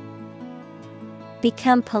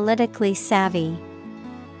 Become politically savvy.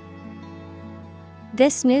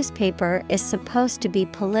 This newspaper is supposed to be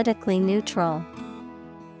politically neutral.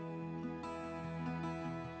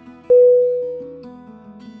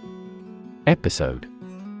 Episode.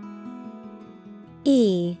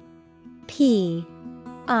 E-P-I-S-O-D-E.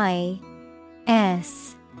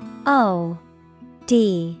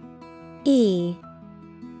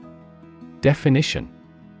 Definition: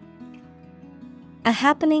 A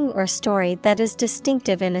happening or story that is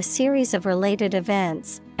distinctive in a series of related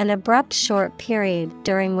events, an abrupt short period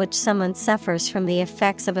during which someone suffers from the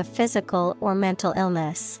effects of a physical or mental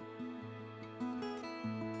illness.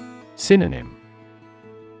 Synonym: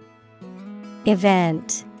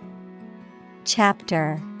 Event,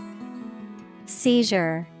 chapter,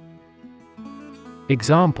 seizure.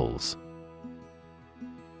 Examples: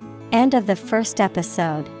 End of the first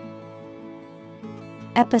episode.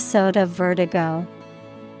 Episode of vertigo.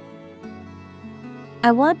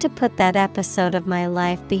 I want to put that episode of my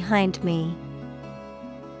life behind me.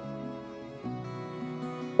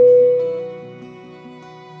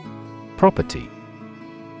 Property.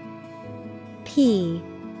 P-R-O-P-E-R-T-Y.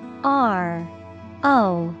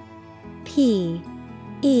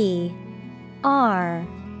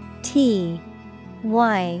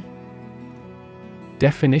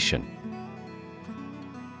 Definition: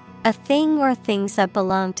 A thing or things that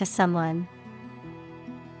belong to someone.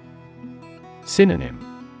 Synonym: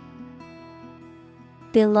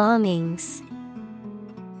 Belongings,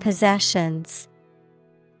 possessions.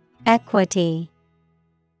 Equity.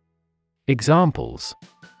 Examples: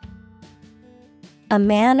 A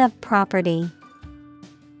man of property.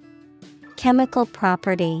 Chemical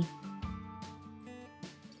property.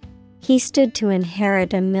 He stood to inherit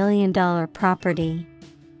 $1 million property.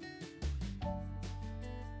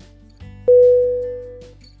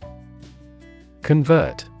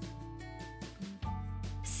 Convert.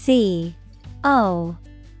 CONVERT.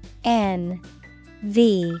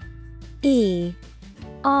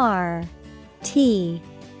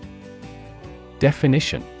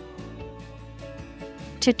 Definition: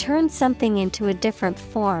 To turn something into a different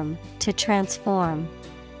form, to transform.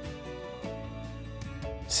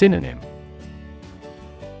 Synonym: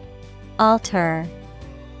 Alter,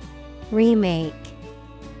 remake,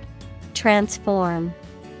 transform.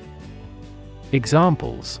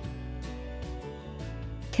 Examples: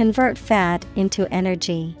 Convert fat into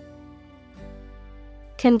energy.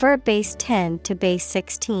 Convert base 10 to base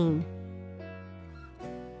 16.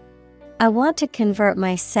 I want to convert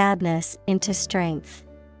my sadness into strength.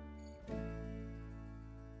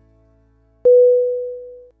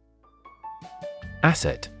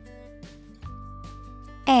 Asset.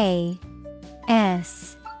 ASSET.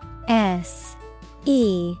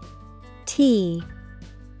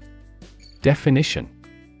 Definition: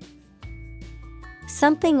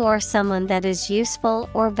 Something or someone that is useful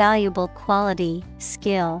or valuable quality,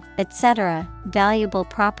 skill, etc., valuable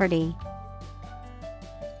property.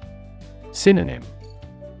 Synonym: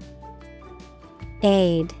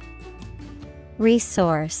 Aid,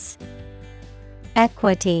 resource,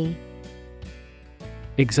 equity.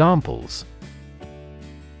 Examples: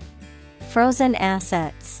 Frozen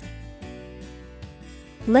assets.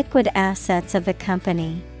 Liquid assets of the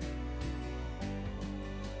company.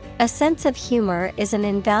 A sense of humor is an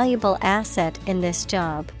invaluable asset in this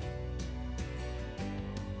job.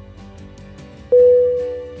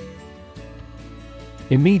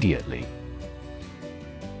 Immediately.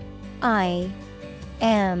 Immediately.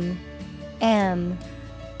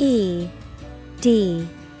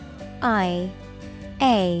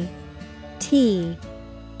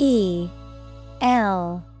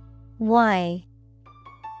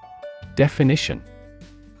 Definition: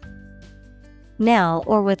 Now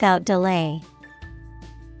or without delay.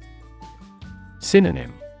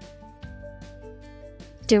 Synonym: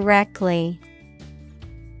 Directly,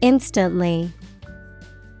 instantly,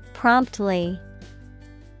 promptly.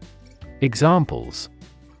 Examples: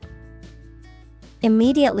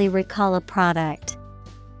 Immediately recall a product.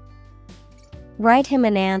 Write him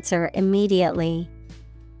an answer immediately.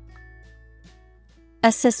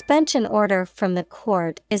 A suspension order from the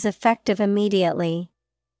court is effective immediately.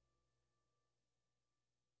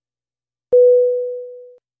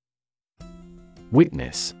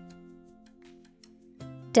 Witness.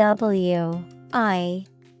 WITNESS.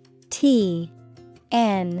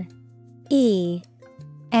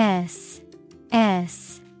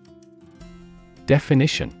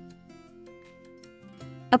 Definition: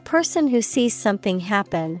 A person who sees something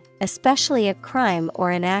happen, especially a crime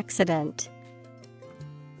or an accident.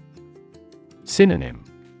 Synonym: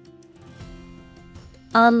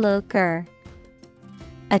 Onlooker,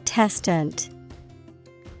 attestant,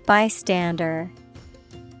 bystander.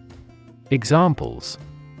 Examples: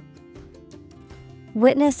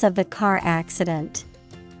 Witness of the car accident.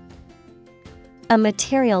 A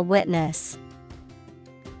material witness.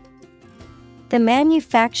 The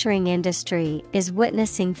manufacturing industry is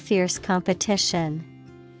witnessing fierce competition.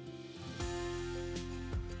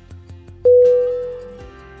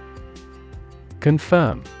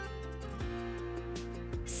 Confirm.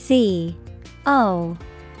 CONFIRM.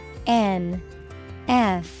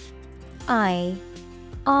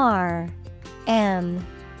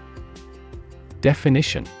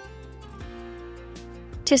 Definition: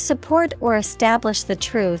 To support or establish the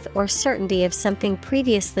truth or certainty of something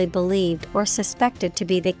previously believed or suspected to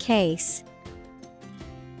be the case.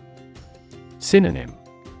 Synonym: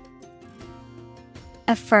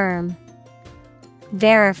 Affirm,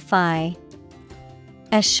 verify,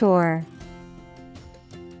 assure.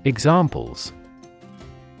 Examples: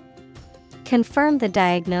 Confirm the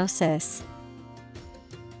diagnosis.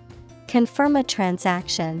 Confirm a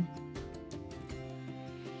transaction.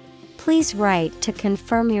 Please write to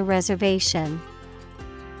confirm your reservation.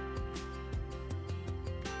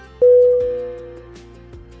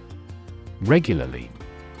 Regularly.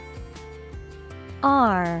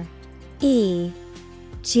 REGULARly.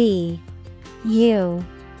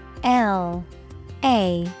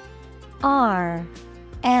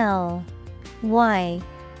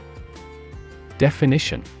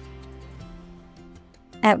 Definition: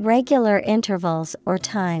 At regular intervals or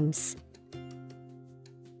times.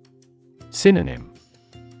 Synonym: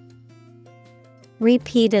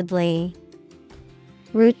 Repeatedly,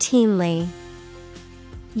 routinely,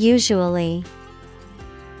 usually.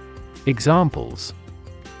 Examples: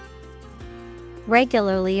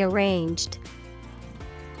 Regularly arranged.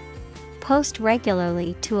 Post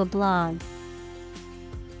regularly to a blog.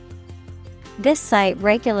 This site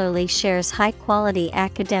regularly shares high-quality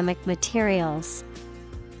academic materials.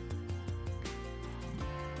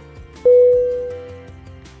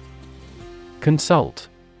 Consult.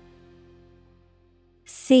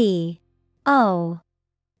 CONSULT.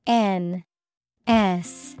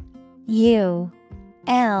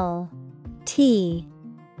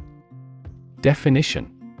 Definition: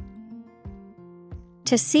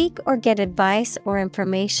 To seek or get advice or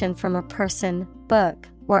information from a person, book,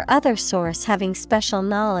 or other source having special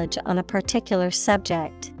knowledge on a particular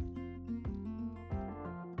subject.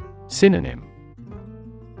 Synonym: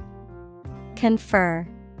 Confer,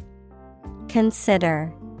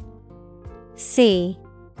 consider, see.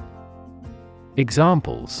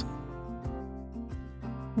 Examples: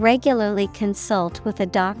 Regularly consult with a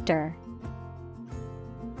doctor.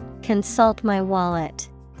 Consult my wallet.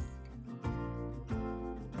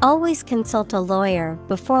 Always consult a lawyer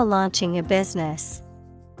before launching a business.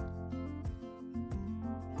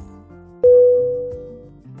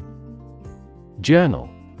 Journal.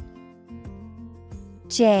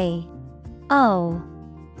 JOURNAL.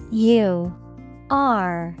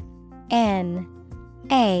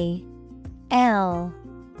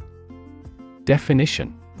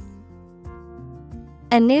 Definition: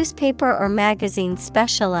 A newspaper or magazine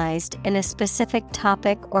specialized in a specific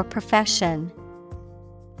topic or profession.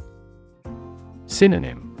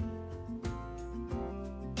 Synonym: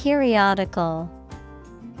 Periodical,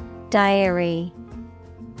 diary,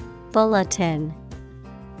 bulletin.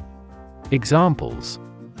 Examples: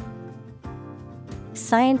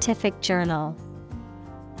 Scientific journal.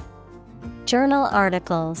 Journal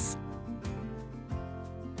articles.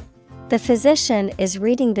 The physician is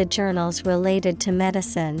reading the journals related to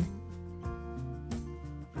medicine.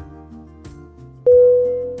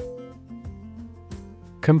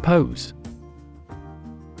 Compose.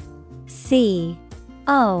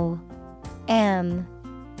 COMPOSE.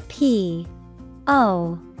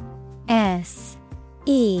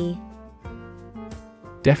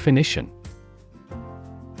 Definition: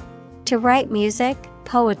 To write music,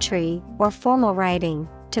 poetry, or formal writing,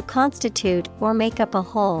 to constitute or make up a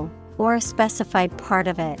whole, or a specified part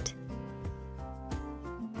of it.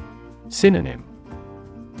 Synonym: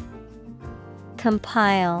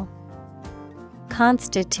 Compile,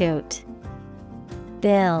 constitute,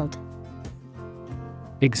 build.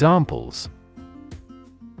 Examples: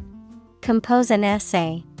 Compose an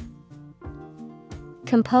essay.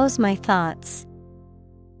 Compose my thoughts.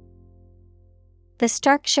 The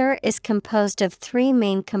structure is composed of 3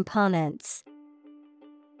 main components.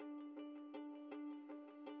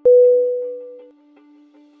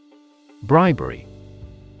 Bribery.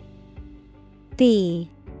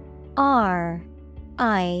 BRIBERY.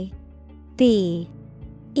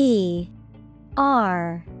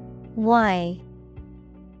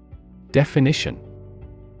 Definition: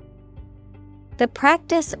 The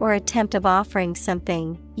practice or attempt of offering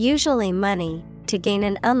something, usually money, to gain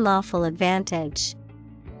an unlawful advantage.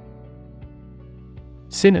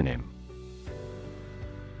 Synonym: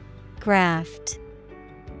 Graft,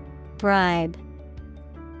 bribe.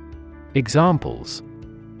 Examples: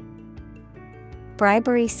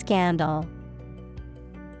 Bribery scandal.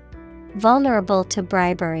 Vulnerable to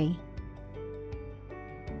bribery.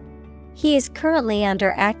 He is currently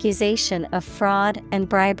under accusation of fraud and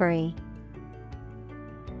bribery.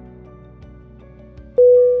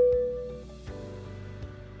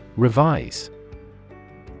 Revise.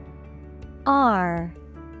 REVISE.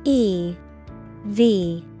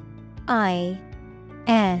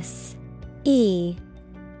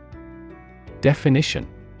 Definition: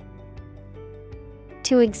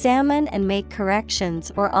 To examine and make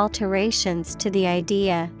corrections or alterations to the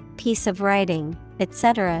idea, piece of writing,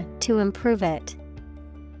 etc., to improve it.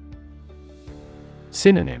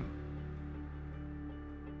 Synonym: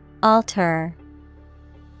 Alter,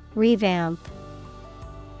 revamp,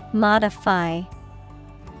 modify.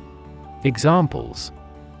 Examples: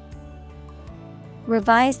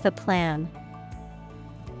 Revise the plan.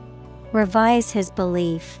 Revise his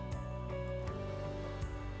belief.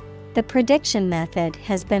 The prediction method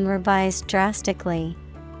has been revised drastically.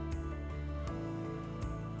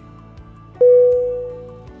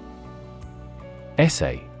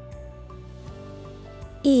 Essay.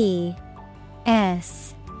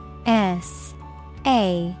 ESSAY.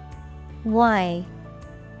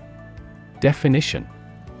 Definition: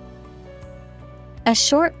 a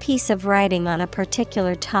short piece of writing on a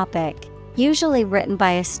particular topic, usually written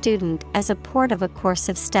by a student as a part of a course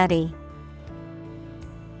of study.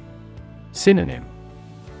 Synonym: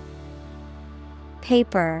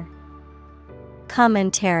 Paper,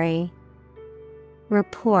 commentary,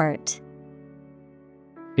 report.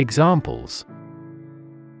 Examples: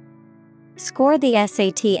 Score the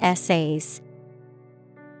SAT essays.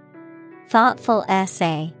 Thoughtful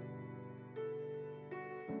essay.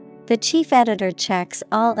 The chief editor checks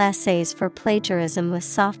all essays for plagiarism with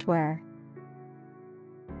software.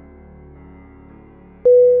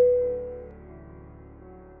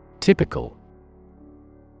 Typical: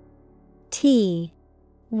 TYPICAL.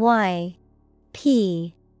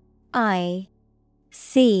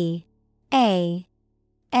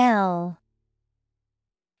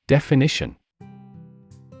 Definition: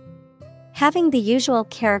 having the usual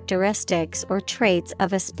characteristics or traits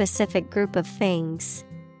of a specific group of things.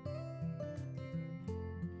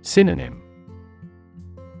 Synonym: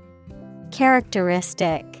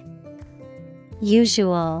 Characteristic,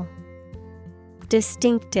 usual,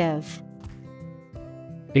 distinctive.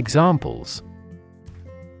 Examples: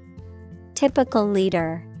 Typical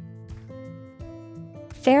leader.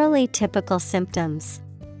 Fairly typical symptoms.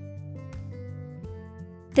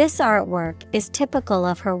 This artwork is typical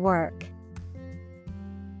of her work.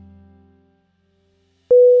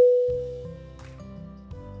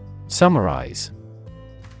 Summarize.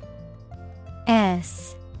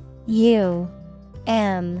 SUMMARIZE.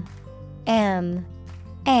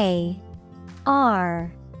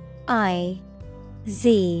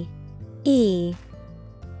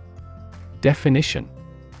 Definition: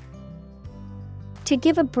 to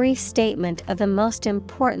give a brief statement of the most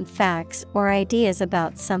important facts or ideas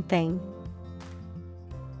about something.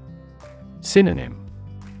 Synonym: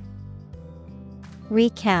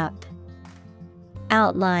 Recap,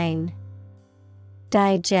 outline,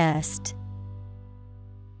 digest.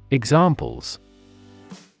 Examples: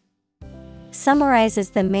 summarizes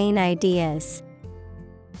the main ideas.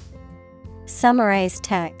 Summarize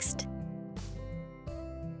text.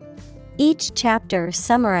 Each chapter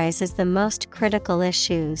summarizes the most critical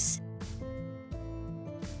issues.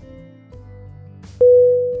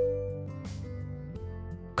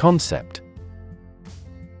 Concept.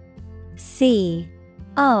 CONCEPT.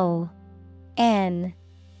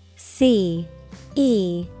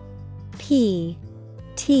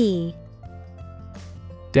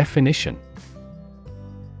 Definition: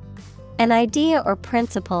 an idea or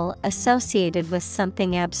principle associated with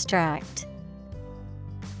something abstract.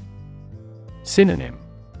 Synonym: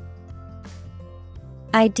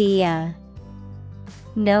 idea,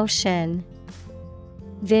 notion,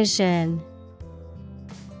 vision.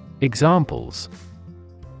 Examples: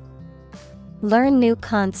 learn new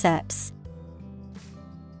concepts.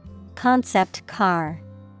 Concept car.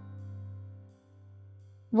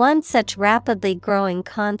 One such rapidly growing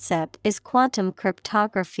concept is quantum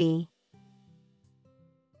cryptography.